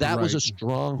stronghold. That was a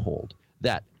stronghold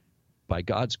that, by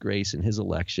God's grace and his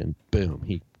election, boom,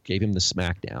 he gave him the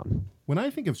smackdown. When I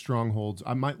think of strongholds,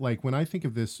 when I think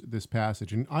of this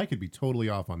passage, and I could be totally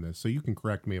off on this, so you can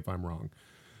correct me if I'm wrong.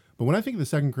 But when I think of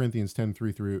the 2 Corinthians 10,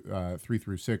 3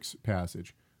 through 6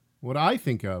 passage, what I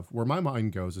think of, where my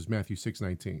mind goes, is Matthew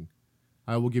 6:19.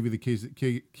 I will give you the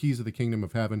keys of the kingdom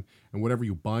of heaven, and whatever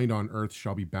you bind on earth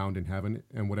shall be bound in heaven,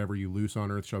 and whatever you loose on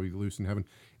earth shall be loosed in heaven.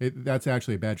 That's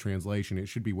actually a bad translation. It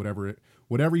should be whatever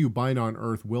you bind on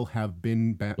earth will have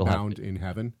been bound in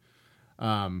heaven.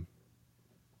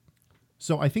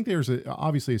 So I think there's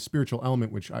obviously a spiritual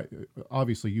element, which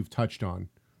obviously you've touched on,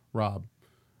 Rob,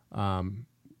 that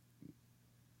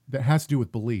has to do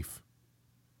with belief.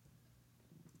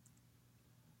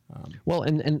 Well,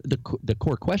 and the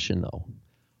core question, though,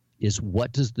 is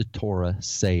what does the Torah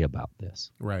say about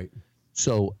this? Right.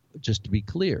 So just to be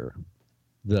clear,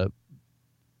 the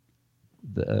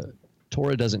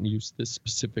Torah doesn't use this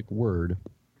specific word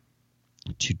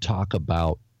to talk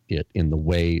about it in the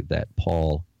way that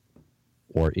Paul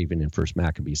or even in First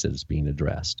Maccabees says it's being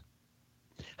addressed.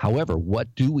 However,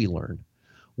 what do we learn?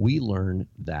 We learn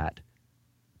that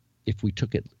if we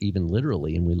took it even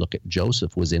literally and we look at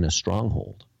Joseph was in a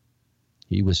stronghold.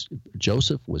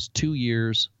 Joseph was 2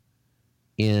 years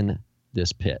in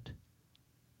this pit.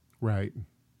 Right.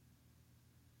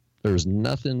 There was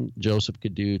nothing Joseph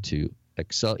could do to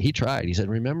excel. He tried. He said,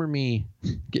 "Remember me,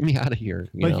 get me out of here."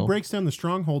 But he breaks down the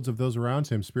strongholds of those around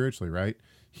him spiritually, right?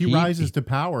 He rises to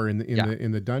power in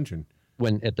the dungeon.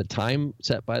 When at the time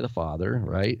set by the Father,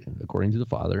 right, according to the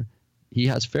Father, he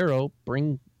has Pharaoh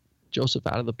bring Joseph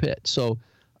out of the pit.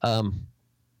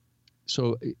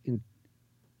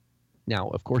 Now,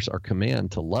 of course, our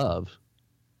command to love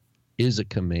is a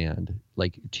command,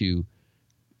 like to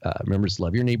remember to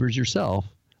love your neighbors yourself,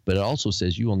 but it also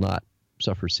says you will not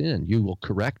suffer sin. You will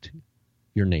correct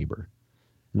your neighbor.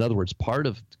 In other words, part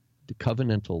of the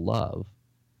covenantal love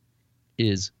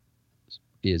is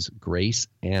grace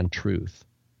and truth.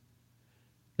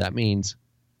 That means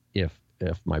if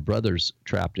my brother's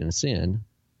trapped in a sin,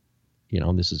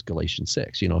 and this is Galatians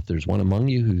 6. If there's one among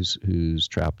you who's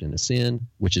trapped in a sin,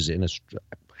 which is in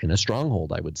a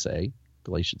stronghold, I would say,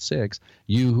 Galatians 6,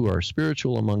 you who are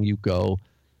spiritual among you go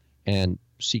and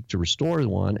seek to restore the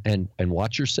one and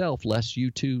watch yourself lest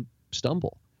you too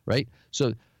stumble, right?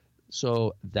 So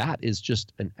that is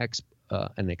just an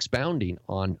expounding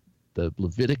on the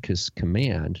Leviticus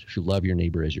command to love your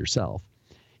neighbor as yourself.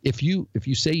 If you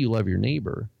say you love your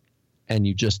neighbor and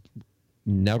you just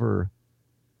never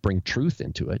bring truth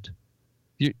into it,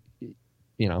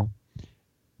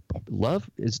 love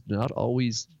is not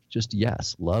always just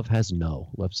yes. Love has no.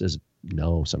 Love says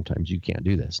no. Sometimes you can't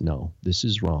do this. No, this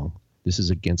is wrong. This is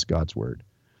against God's word.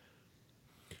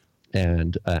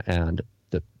 And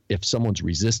if someone's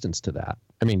resistance to that,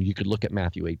 you could look at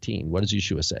Matthew 18. What does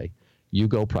Yeshua say? You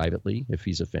go privately if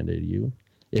he's offended you.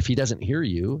 If he doesn't hear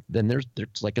you, then there's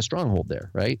like a stronghold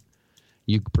there, right?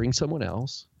 You bring someone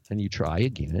else and you try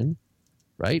again,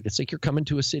 right? It's like you're coming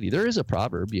to a city. There is a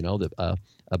proverb, that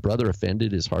a brother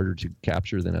offended is harder to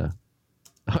capture than a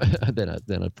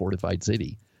than a fortified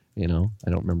city. I don't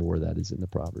remember where that is in the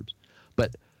Proverbs,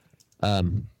 but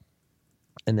and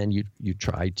then you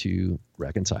try to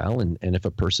reconcile, and if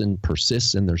a person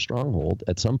persists in their stronghold,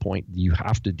 at some point you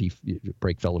have to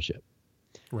break fellowship.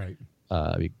 Right.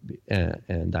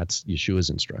 And that's Yeshua's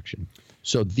instruction.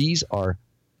 So these are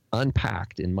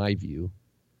unpacked, in my view,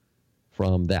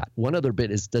 from that. One other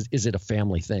bit is it a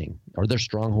family thing? Are there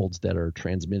strongholds that are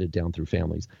transmitted down through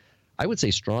families? I would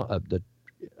say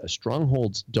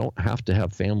strongholds don't have to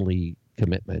have family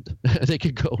commitment. They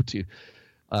could go to,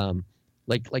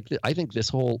 I think this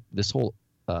whole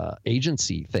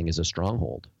agency thing is a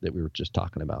stronghold that we were just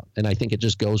talking about. And I think it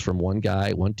just goes from one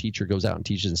teacher goes out and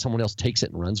teaches and someone else takes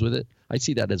it and runs with it. I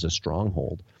see that as a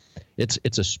stronghold.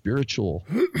 It's a spiritual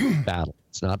battle.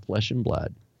 It's not flesh and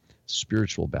blood, it's a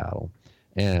spiritual battle.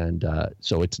 And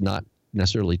so it's not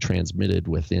necessarily transmitted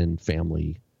within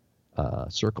family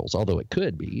circles, although it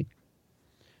could be.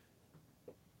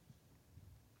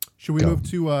 Should we move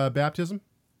to baptism?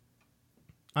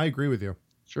 I agree with you.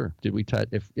 Sure. Did we touch?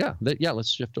 Let's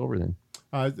shift over then.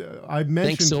 I mentioned.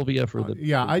 Thanks, Sylvia, for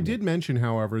the. I did mention,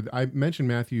 however, I mentioned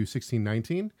Matthew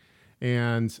 16:19,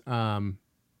 and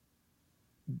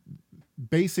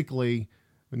basically,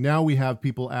 now we have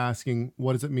people asking,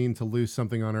 "What does it mean to loose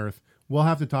something on earth?" We'll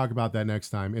have to talk about that next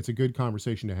time. It's a good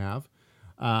conversation to have,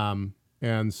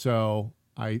 and so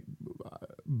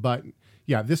but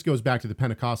yeah, this goes back to the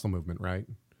Pentecostal movement, right?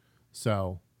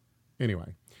 So,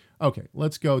 anyway. Okay,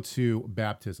 let's go to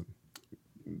baptism.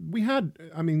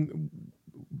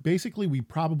 Basically, we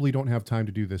probably don't have time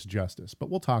to do this justice,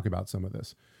 but we'll talk about some of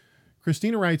this.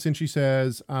 Christina writes in, she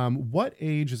says, what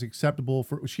age is acceptable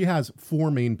for, she has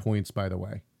 4 main points, by the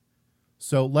way.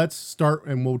 So let's start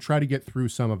and we'll try to get through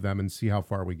some of them and see how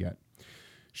far we get.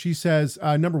 She says,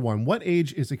 number 1, what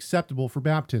age is acceptable for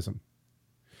baptism?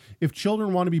 If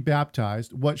children want to be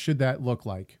baptized, what should that look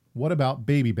like? What about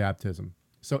baby baptism?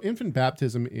 So infant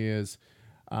baptism is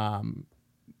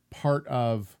part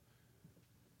of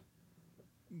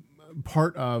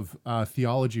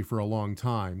theology for a long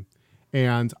time,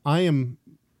 and I am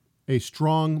a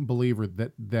strong believer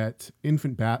that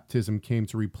infant baptism came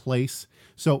to replace.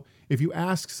 So if you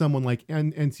ask someone like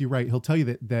N.T. Wright, he'll tell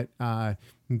you that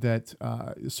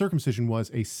circumcision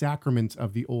was a sacrament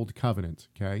of the old covenant,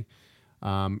 okay,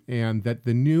 and that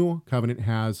the new covenant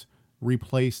has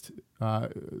replaced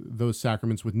those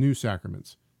sacraments with new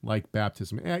sacraments like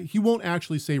baptism. He won't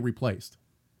actually say replaced.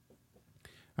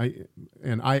 I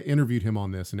interviewed him on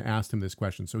this and asked him this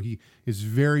question. So he is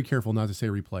very careful not to say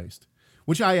replaced,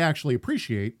 which I actually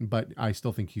appreciate, but I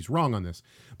still think he's wrong on this.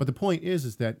 But the point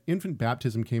is that infant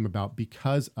baptism came about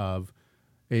because of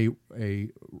a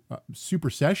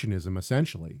supersessionism,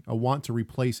 essentially, a want to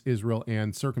replace Israel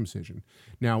and circumcision.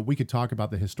 Now, we could talk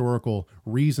about the historical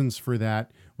reasons for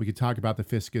that. We could talk about the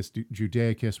Fiscus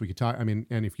Judaicus. We could talk, and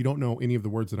if you don't know any of the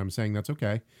words that I'm saying, that's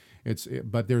okay.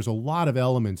 But there's a lot of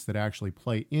elements that actually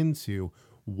play into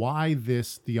why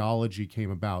this theology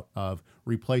came about of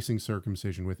replacing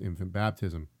circumcision with infant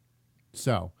baptism.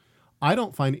 So, I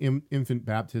don't find infant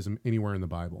baptism anywhere in the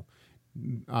Bible.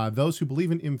 Those who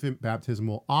believe in infant baptism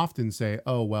will often say,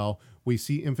 "Oh, well, we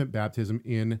see infant baptism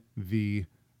in the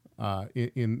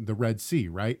Red Sea,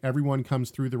 right? Everyone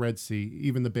comes through the Red Sea,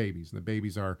 even the babies. And the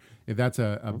babies that's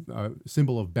a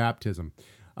symbol of baptism."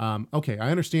 Okay,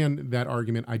 I understand that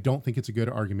argument. I don't think it's a good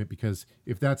argument because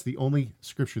if that's the only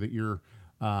scripture that you're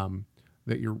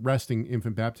resting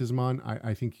infant baptism on,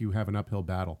 I think you have an uphill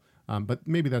battle. But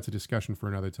maybe that's a discussion for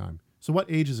another time. So,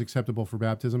 what age is acceptable for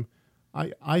baptism?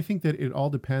 I think that it all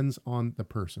depends on the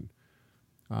person.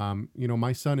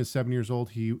 My son is 7 years old.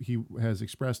 He has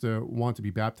expressed a want to be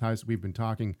baptized. We've been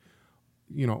talking,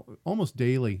 almost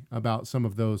daily about some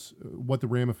of those, what the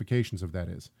ramifications of that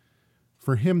is.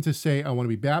 For him to say, "I want to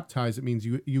be baptized," it means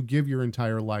you give your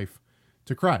entire life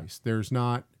to Christ. There's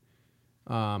not,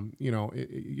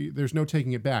 there's no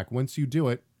taking it back. Once you do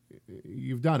it,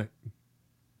 you've done it.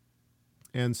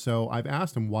 And so I've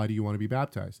asked him, "Why do you want to be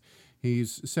baptized?"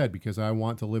 He's said, "Because I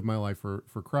want to live my life for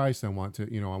Christ. I want to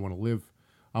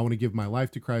give my life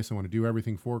to Christ. I want to do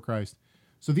everything for Christ."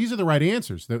 So these are the right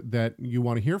answers that you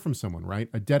want to hear from someone, right?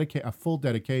 A full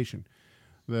dedication.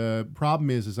 The problem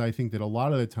is I think that a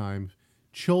lot of the time,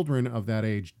 children of that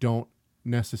age don't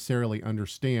necessarily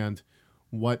understand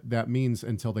what that means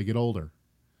until they get older.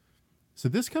 So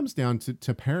this comes down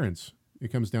to parents. It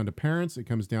comes down to parents. It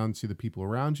comes down to the people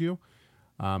around you.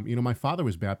 My father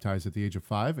was baptized at the age of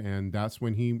 5, and that's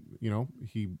when he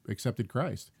accepted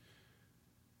Christ.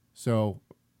 So,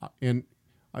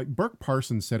 Burke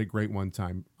Parsons said it great one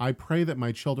time. I pray that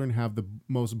my children have the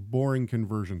most boring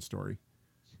conversion story.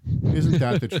 Isn't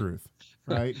that the truth?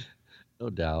 Right? No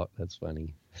doubt. That's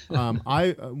funny.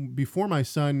 Before my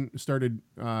son started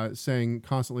saying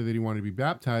constantly that he wanted to be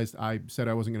baptized, I said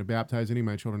I wasn't going to baptize any of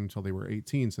my children until they were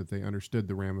 18, so that they understood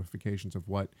the ramifications of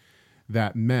what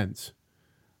that meant.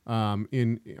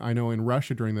 I know in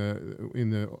Russia during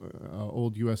the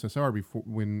old USSR, before,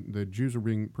 when the Jews were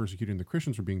being persecuted and the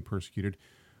Christians were being persecuted,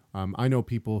 I know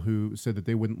people who said that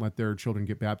they wouldn't let their children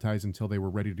get baptized until they were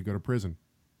ready to go to prison,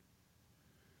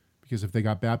 because if they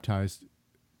got baptized,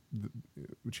 the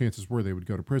chances were they would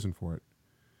go to prison for it.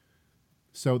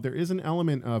 So there is an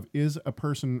element of, is a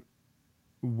person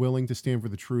willing to stand for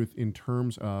the truth in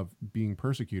terms of being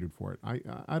persecuted for it?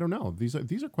 I don't know. These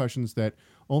are questions that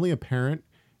only a parent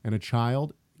and a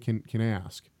child can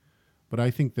ask. But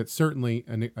I think that certainly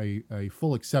a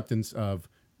full acceptance of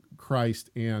Christ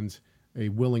and a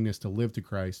willingness to live to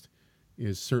Christ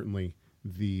is certainly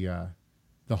the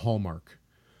hallmark.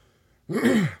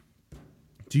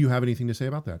 Do you have anything to say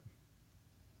about that?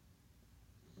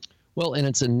 Well, and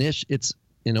it's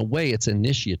in a way it's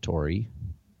initiatory.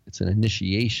 It's an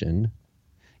initiation.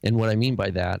 And what I mean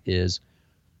by that is,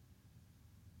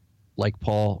 like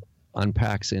Paul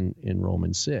unpacks in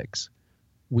Romans 6,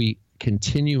 we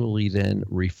continually then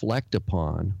reflect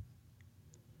upon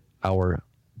our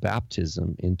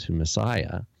baptism into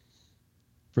Messiah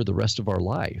for the rest of our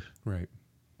life. Right.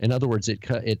 In other words,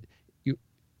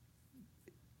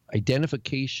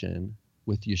 identification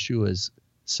with Yeshua's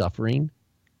suffering,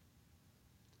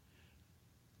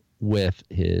 with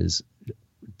his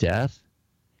death,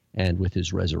 and with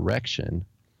his resurrection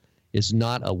is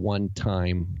not a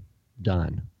one-time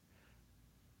done,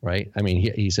 right? I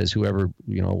mean, he says, whoever,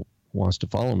 wants to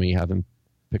follow me, have him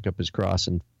pick up his cross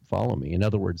and follow me. In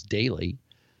other words, daily.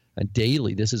 And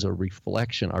daily, this is a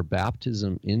reflection. Our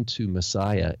baptism into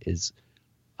Messiah is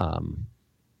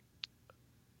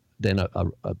then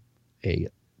a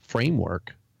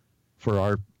framework for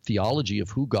our theology of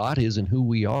who God is and who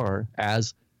we are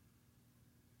as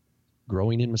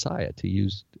growing in Messiah, to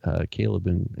use Caleb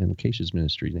and Lakeisha's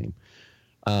ministry name.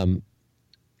 And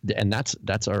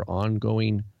that's our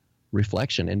ongoing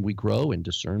reflection. And we grow in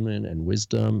discernment and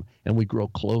wisdom, and we grow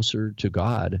closer to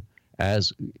God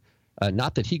as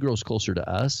not that he grows closer to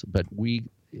us, but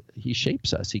he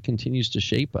shapes us. He continues to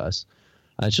shape us.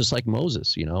 It's just like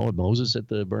Moses, Moses at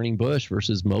the burning bush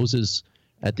versus Moses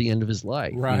at the end of his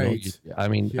life. Right. Yes.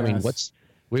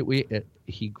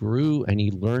 He grew and he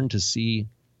learned to see,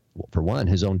 for one,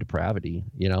 his own depravity,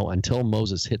 until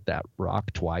Moses hit that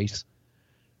rock twice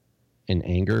in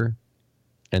anger.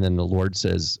 And then the Lord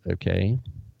says, okay,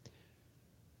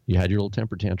 you had your little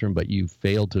temper tantrum, but you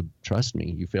failed to trust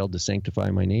me. You failed to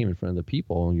sanctify my name in front of the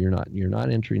people. You're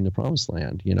not entering the promised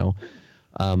land.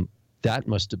 That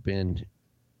must have been,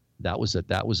 that was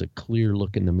a clear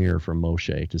look in the mirror from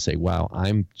Moshe to say, wow,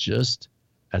 I'm just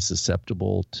as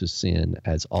susceptible to sin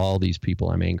as all these people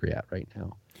I'm angry at right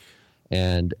now.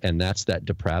 And that's that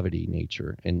depravity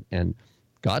nature. And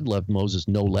God loved Moses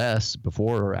no less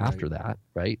before or after that,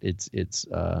 right?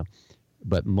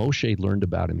 But Moshe learned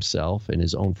about himself and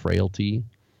his own frailty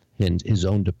and his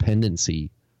own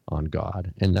dependency on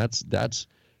God. And that's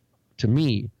to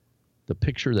me, the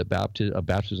picture that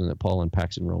baptism that Paul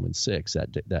unpacks in Romans 6,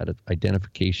 that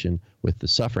identification with the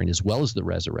suffering as well as the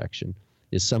resurrection,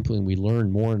 is something we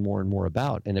learn more and more and more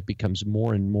about, and it becomes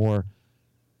more and more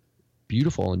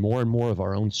beautiful and more of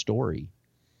our own story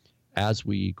as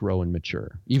we grow and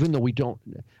mature. Even though we don't,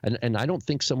 and I don't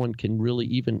think someone can really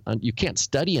even, you can't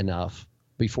study enough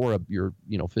before your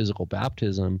physical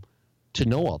baptism to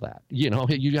know all that. You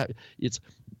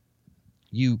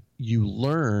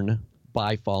learn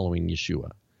by following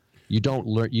Yeshua. You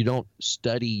don't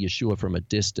study Yeshua from a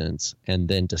distance and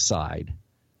then decide.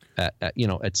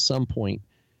 At some point,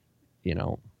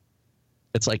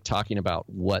 it's like talking about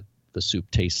what the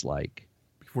soup tastes like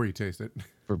before you taste it.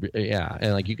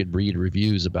 And like you could read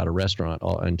reviews about a restaurant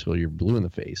until you're blue in the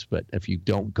face, but if you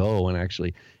don't go and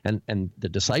actually, and the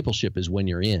discipleship is when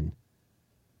you're in.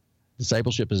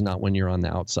 Discipleship is not when you're on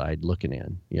the outside looking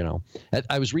in.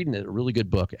 I was reading a really good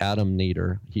book, Adam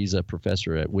Nader. He's a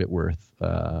professor at Whitworth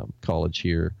College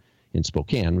here in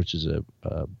Spokane, which is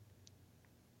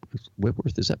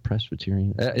Whitworth, is that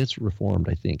Presbyterian? It's Reformed,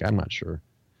 I think. I'm not sure.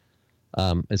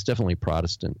 It's definitely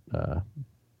Protestant.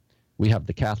 We have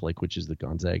the Catholic, which is the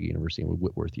Gonzaga University, and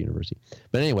Whitworth University.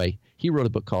 But anyway, he wrote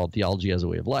a book called Theology as a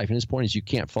Way of Life. And his point is you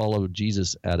can't follow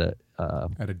Jesus at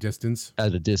at a distance.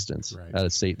 At a distance, Right. at a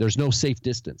safe. There's no safe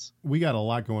distance. We got a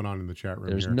lot going on in the chat room.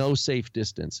 There's here. no safe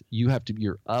distance.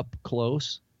 You're up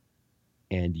close,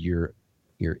 and you're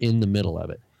in the middle of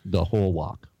it the whole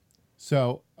walk.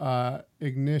 So,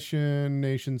 Ignition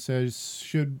Nation says,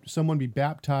 should someone be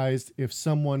baptized if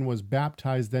someone was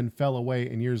baptized then fell away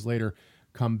and years later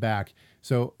come back?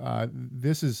 So,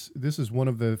 this is one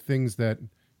of the things that,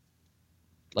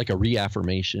 Like a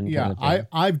reaffirmation. yeah, kind of thing.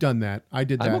 I've done that. I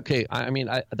did that. I'm okay. I mean,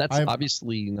 that's I've-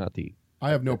 obviously not the. I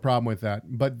have no problem with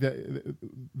that. But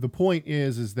the point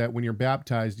is that when you're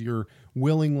baptized, you're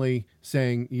willingly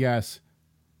saying, yes,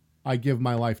 I give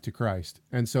my life to Christ.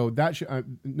 And so that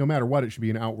should, no matter what, it should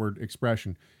be an outward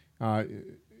expression.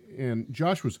 And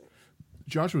Josh was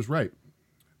right.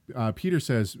 Peter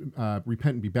says,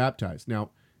 repent and be baptized.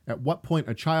 Now, at what point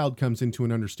a child comes into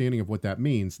an understanding of what that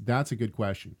means, that's a good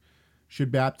question.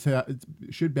 Should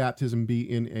baptism be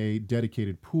in a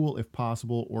dedicated pool if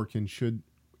possible, or should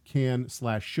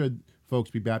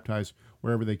folks be baptized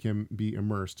wherever they can be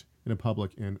immersed in a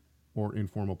public or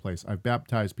informal place? I've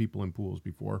baptized people in pools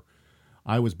before.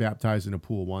 I was baptized in a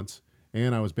pool once,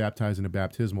 and I was baptized in a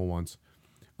baptismal once.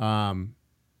 I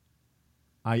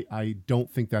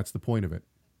don't think that's the point of it.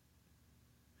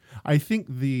 I think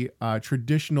the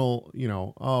traditional,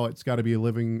 it's got to be a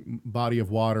living body of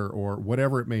water or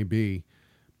whatever it may be.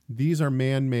 These are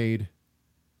man-made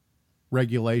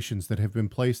regulations that have been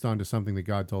placed onto something that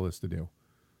God told us to do.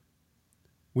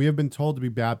 We have been told to be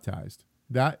baptized.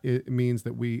 That it means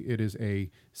that it is a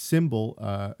symbol,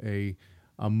 a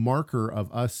marker of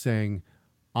us saying,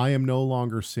 I am no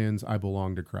longer sins, I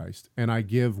belong to Christ. And I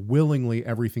give willingly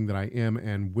everything that I am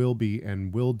and will be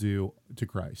and will do to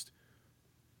Christ.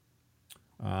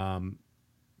 A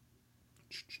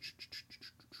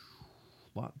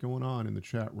lot going on in the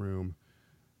chat room.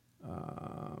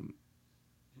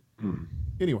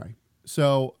 Anyway,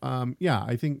 so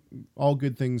I think all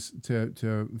good things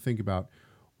to think about.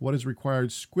 What is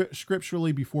required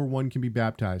scripturally before one can be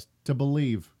baptized? To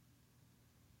believe.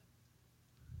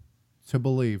 To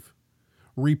believe.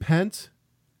 Repent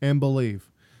and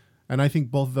believe. And I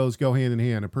think both of those go hand in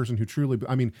hand. A person who truly,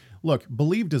 look,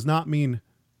 believe does not mean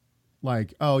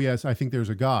like, oh yes, I think there's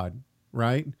a God,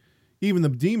 right? Even the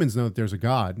demons know that there's a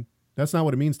God. That's not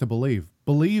what it means to believe.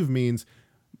 Believe means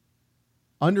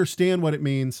understand what it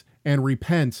means and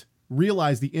repent,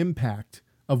 realize the impact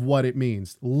of what it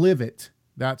means, live it.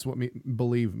 That's what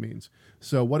believe means.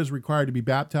 So what is required to be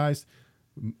baptized?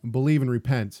 Believe and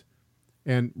repent.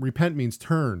 And repent means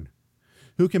turn.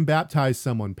 Who can baptize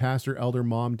someone? Pastor, elder,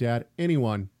 mom, dad,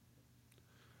 anyone.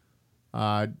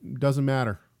 Doesn't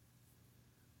matter.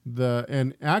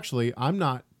 And actually, I'm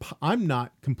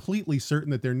not completely certain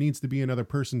that there needs to be another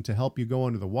person to help you go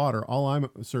under the water. All I'm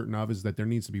certain of is that there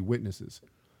needs to be witnesses.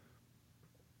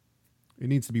 It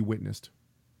needs to be witnessed.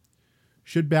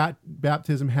 Should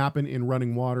baptism happen in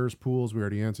running waters, pools? We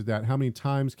already answered that. How many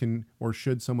times can or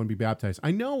should someone be baptized? I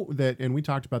know that, and we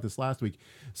talked about this last week,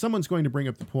 someone's going to bring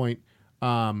up the point,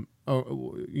 one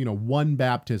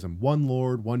baptism, one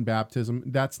Lord, one baptism.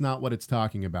 That's not what it's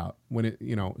talking about.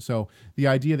 So the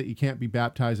idea that you can't be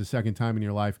baptized a second time in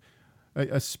your life,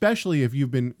 especially if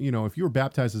you've been, if you were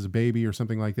baptized as a baby or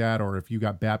something like that, or if you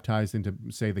got baptized into,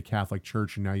 say, the Catholic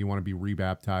Church and now you want to be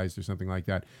rebaptized or something like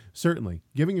that. Certainly,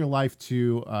 giving your life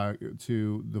to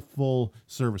the full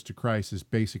service to Christ is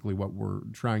basically what we're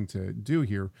trying to do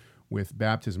here with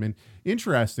baptism. And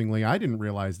interestingly, I didn't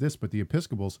realize this, but the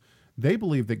Episcopals, they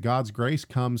believe that God's grace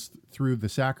comes through the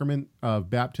sacrament of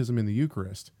baptism in the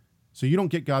Eucharist. So you don't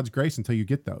get God's grace until you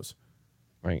get those.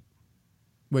 Right.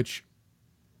 Which,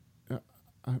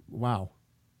 wow.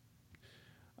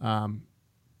 I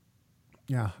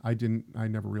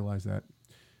never realized that.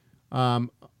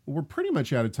 We're pretty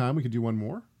much out of time. We could do one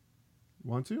more.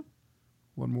 Want to?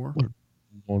 One more?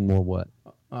 One more what?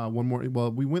 One more.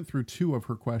 Well, we went through two of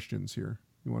her questions here.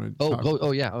 You want to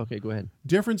Oh, yeah. Okay, go ahead.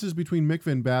 Differences between mikveh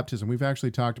and baptism. We've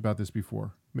actually talked about this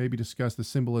before. Maybe discuss the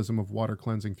symbolism of water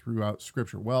cleansing throughout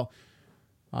Scripture. Well,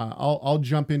 I'll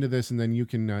jump into this and then you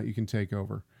can take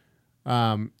over.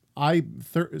 I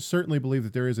certainly believe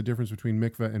that there is a difference between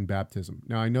mikveh and baptism.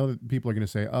 Now, I know that people are going to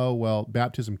say, oh, well,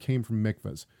 baptism came from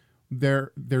mikvahs.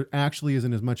 There actually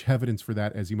isn't as much evidence for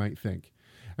that as you might think.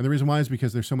 And the reason why is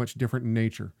because they're so much different in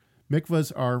nature.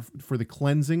 Mikvahs are for the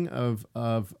cleansing of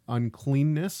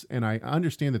uncleanness, and I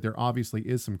understand that there obviously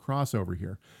is some crossover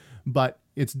here, but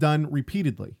it's done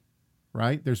repeatedly,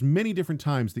 right? There's many different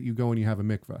times that you go and you have a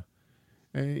mikvah.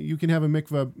 You can have a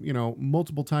mikvah,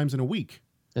 multiple times in a week.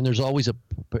 And there's always a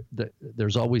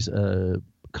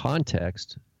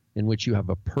context in which you have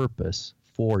a purpose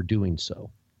for doing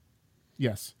so.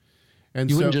 Yes. And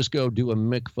You so, wouldn't just go do a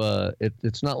mikvah.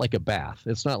 It's not like a bath.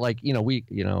 It's not like, in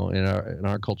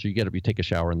our culture, you get up, you take a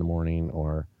shower in the morning,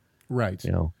 or, right.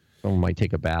 someone might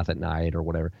take a bath at night or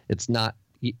whatever. It's not,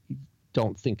 you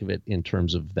don't think of it in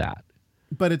terms of that.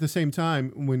 But at the same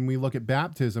time, when we look at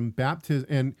baptism,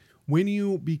 and when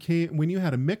you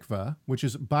had a mikvah, which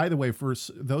is, by the way, for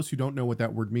those who don't know what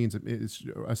that word means, it's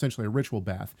essentially a ritual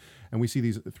bath. And we see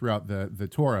these throughout the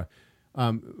Torah.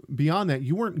 Beyond that,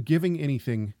 you weren't giving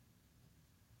anything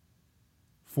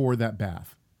for that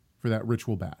bath, for that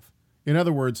ritual bath. In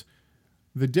other words,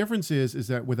 the difference is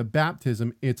that with a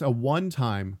baptism, it's a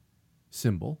one-time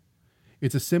symbol.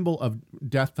 It's a symbol of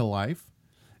death to life,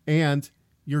 and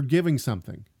you're giving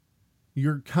something.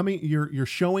 You're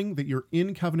showing that you're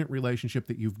in covenant relationship,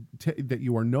 that that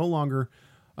you are no longer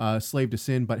slave to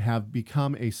sin, but have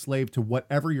become a slave to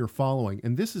whatever you're following.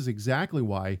 And this is exactly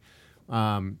why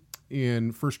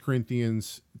in 1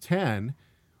 Corinthians 10,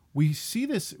 we see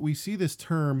this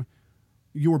term,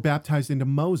 you were baptized into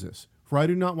Moses. For I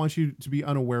do not want you to be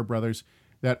unaware, brothers,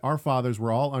 that our fathers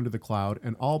were all under the cloud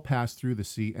and all passed through the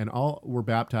sea, and all were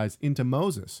baptized into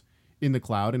Moses in the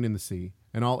cloud and in the sea,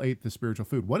 and all ate the spiritual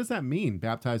food. What does that mean,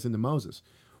 baptized into Moses?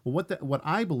 Well, what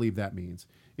I believe that means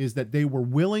is that they were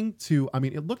willing to,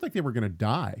 it looked like they were going to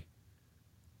die.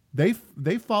 They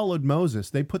followed Moses.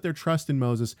 They put their trust in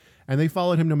Moses, and they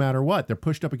followed him no matter what. They're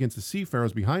pushed up against the sea.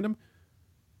 Pharaoh's behind them.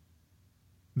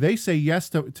 They say yes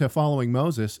to following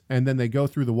Moses, and then they go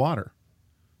through the water,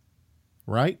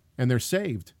 right? And they're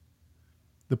saved.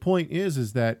 The point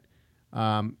is that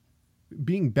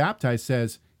being baptized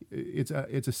says it's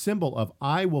a symbol of,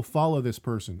 I will follow this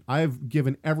person. I have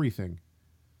given everything.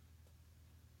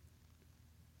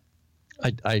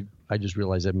 I just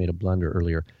realized I made a blunder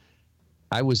earlier.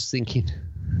 I was thinking,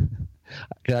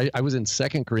 I was in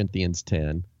 2 Corinthians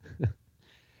 10,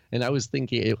 and I was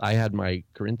thinking I had my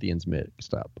Corinthians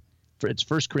mixed up. It's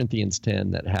 1 Corinthians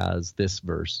 10 that has this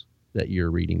verse that you're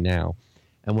reading now.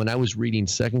 And when I was reading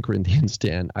 2 Corinthians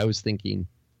 10, I was thinking,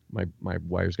 my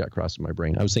wires got crossed in my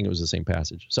brain. I was thinking it was the same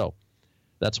passage. So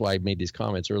that's why I made these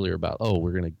comments earlier about,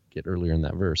 we're going to get earlier in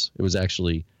that verse. It was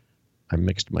actually, I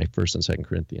mixed my 1 and 2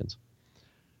 Corinthians.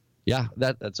 Yeah,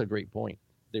 that's a great point.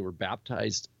 They were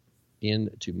baptized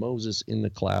into Moses in the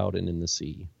cloud and in the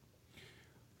sea.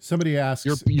 Somebody asks,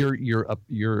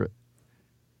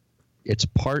 it's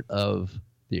part of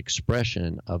the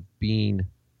expression of being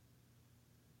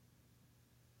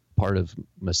part of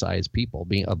Messiah's people,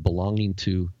 belonging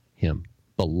to him,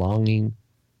 belonging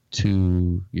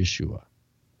to Yeshua.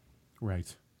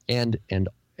 Right. And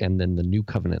then the new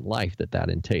covenant life that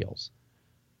entails,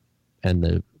 and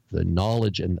the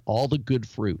knowledge and all the good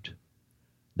fruit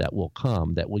that will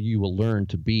come, you will learn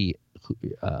to be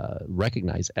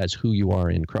recognized as who you are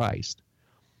in Christ.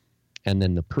 And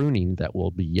then the pruning that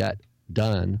will be yet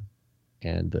done,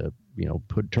 and the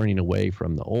turning away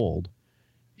from the old,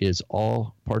 is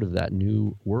all part of that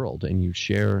new world. And you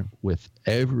share with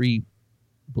every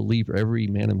believer, every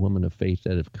man and woman of faith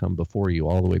that have come before you,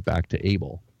 all the way back to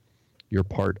Abel. You're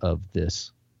part of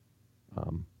this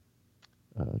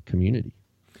community.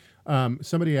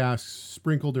 Somebody asks,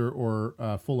 sprinkled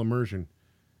or full immersion,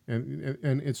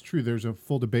 and it's true. There's a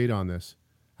full debate on this.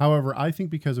 However, I think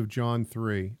because of John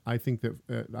 3,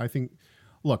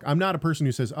 look, I'm not a person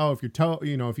who says, if your toe,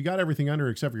 if you got everything under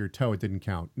except for your toe, it didn't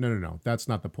count. No. That's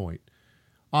not the point.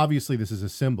 Obviously, this is a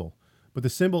symbol, but the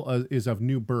symbol is of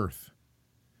new birth.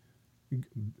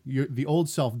 The old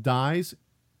self dies,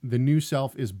 the new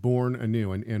self is born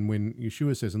anew. And when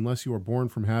Yeshua says, unless you are born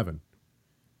from heaven,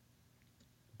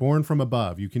 born from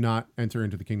above, you cannot enter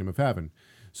into the kingdom of heaven.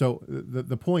 So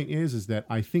the point is that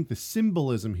I think the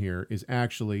symbolism here is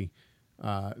actually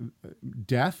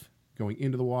death, going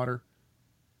into the water,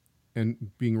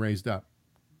 and being raised up,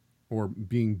 or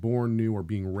being born new, or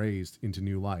being raised into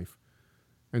new life.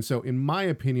 And so, in my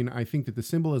opinion, I think that the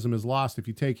symbolism is lost if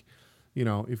you take,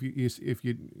 if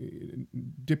you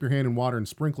dip your hand in water and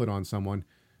sprinkle it on someone,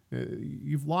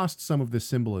 you've lost some of the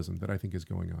symbolism that I think is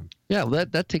going on. Yeah, well,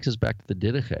 that takes us back to the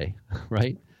didache,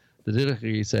 right? The didache,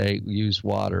 you say, use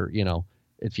water,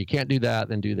 if you can't do that,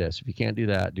 then do this. If you can't do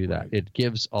that, do that. Right. It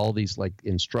gives all these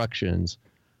instructions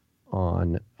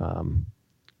on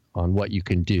what you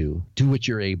can do. Do what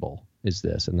you're able is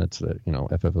this. And that's the,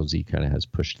 FFOZ kind of has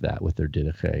pushed that with their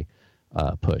didache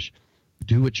push.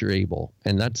 Do what you're able.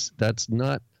 And that's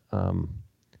not,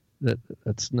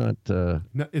 that's not. No,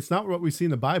 it's not what we see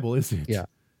in the Bible, is it? Yeah.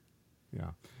 Yeah.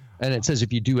 And it says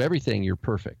if you do everything, you're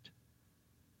perfect.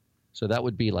 So that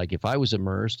would be like if I was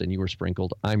immersed and you were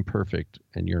sprinkled, I'm perfect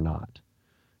and you're not,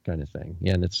 kind of thing.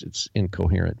 Yeah, and it's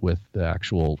incoherent with the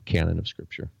actual canon of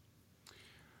Scripture.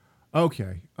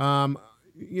 Okay.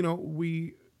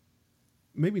 We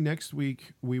maybe next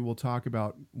week we will talk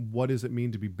about what does it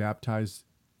mean to be baptized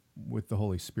with the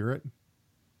Holy Spirit.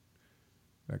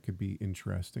 That could be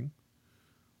interesting,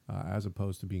 as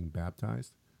opposed to being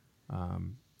baptized.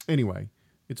 Anyway,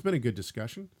 it's been a good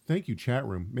discussion. Thank you, chat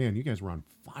room. Man, you guys were on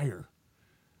fire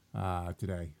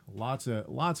today. Lots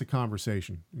of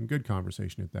conversation, and good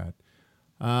conversation at that.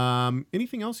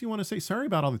 Anything else you want to say? Sorry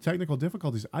about all the technical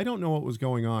difficulties. I don't know what was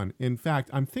going on. In fact,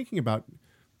 I'm thinking about,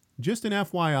 just an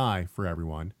FYI for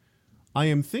everyone, I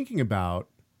am thinking about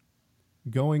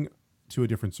going to a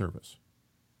different service.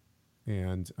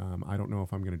 And I don't know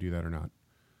if I'm going to do that or not.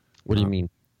 What do you mean?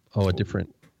 Oh, a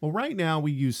different. Well, right now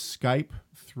we use Skype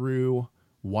through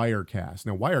Wirecast.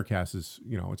 Now, Wirecast is,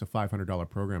 it's a $500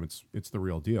 program. It's the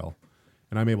real deal.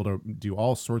 And I'm able to do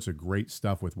all sorts of great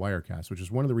stuff with Wirecast, which is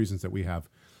one of the reasons that we have,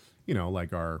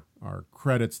 like our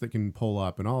credits that can pull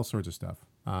up and all sorts of stuff.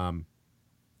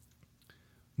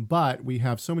 But we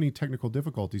have so many technical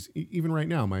difficulties. Even right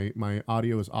now, my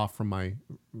audio is off from my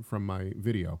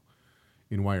video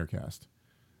in Wirecast.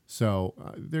 So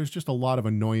there's just a lot of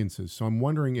annoyances. So I'm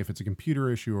wondering if it's a computer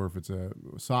issue or if it's a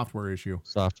software issue.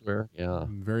 Software, yeah.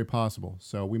 Very possible.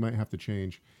 So we might have to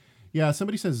change. Yeah,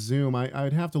 somebody says Zoom.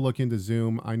 I'd have to look into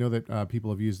Zoom. I know that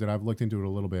people have used it. I've looked into it a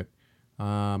little bit.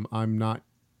 I'm not...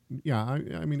 Yeah,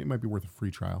 I mean, it might be worth a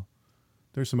free trial.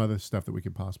 There's some other stuff that we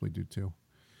could possibly do too.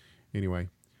 Anyway.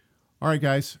 All right,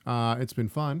 guys. It's been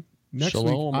fun. Next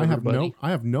Shalom, week, everybody. I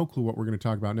have no clue what we're going to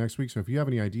talk about next week. So if you have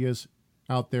any ideas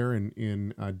out there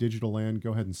in digital land,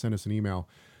 go ahead and send us an email.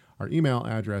 Our email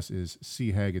address is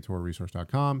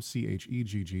chegg@torahresource.com,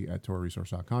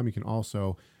 chegg@torahresource.com. You can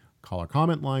also call our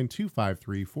comment line,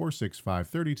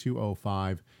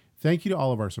 253-465-3205. Thank you to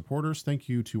all of our supporters. Thank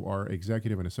you to our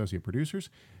executive and associate producers.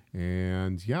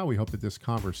 And yeah, we hope that this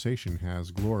conversation has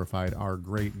glorified our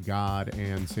great God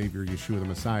and Savior, Yeshua the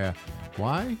Messiah.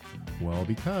 Why? Well,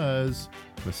 because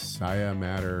Messiah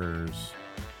matters.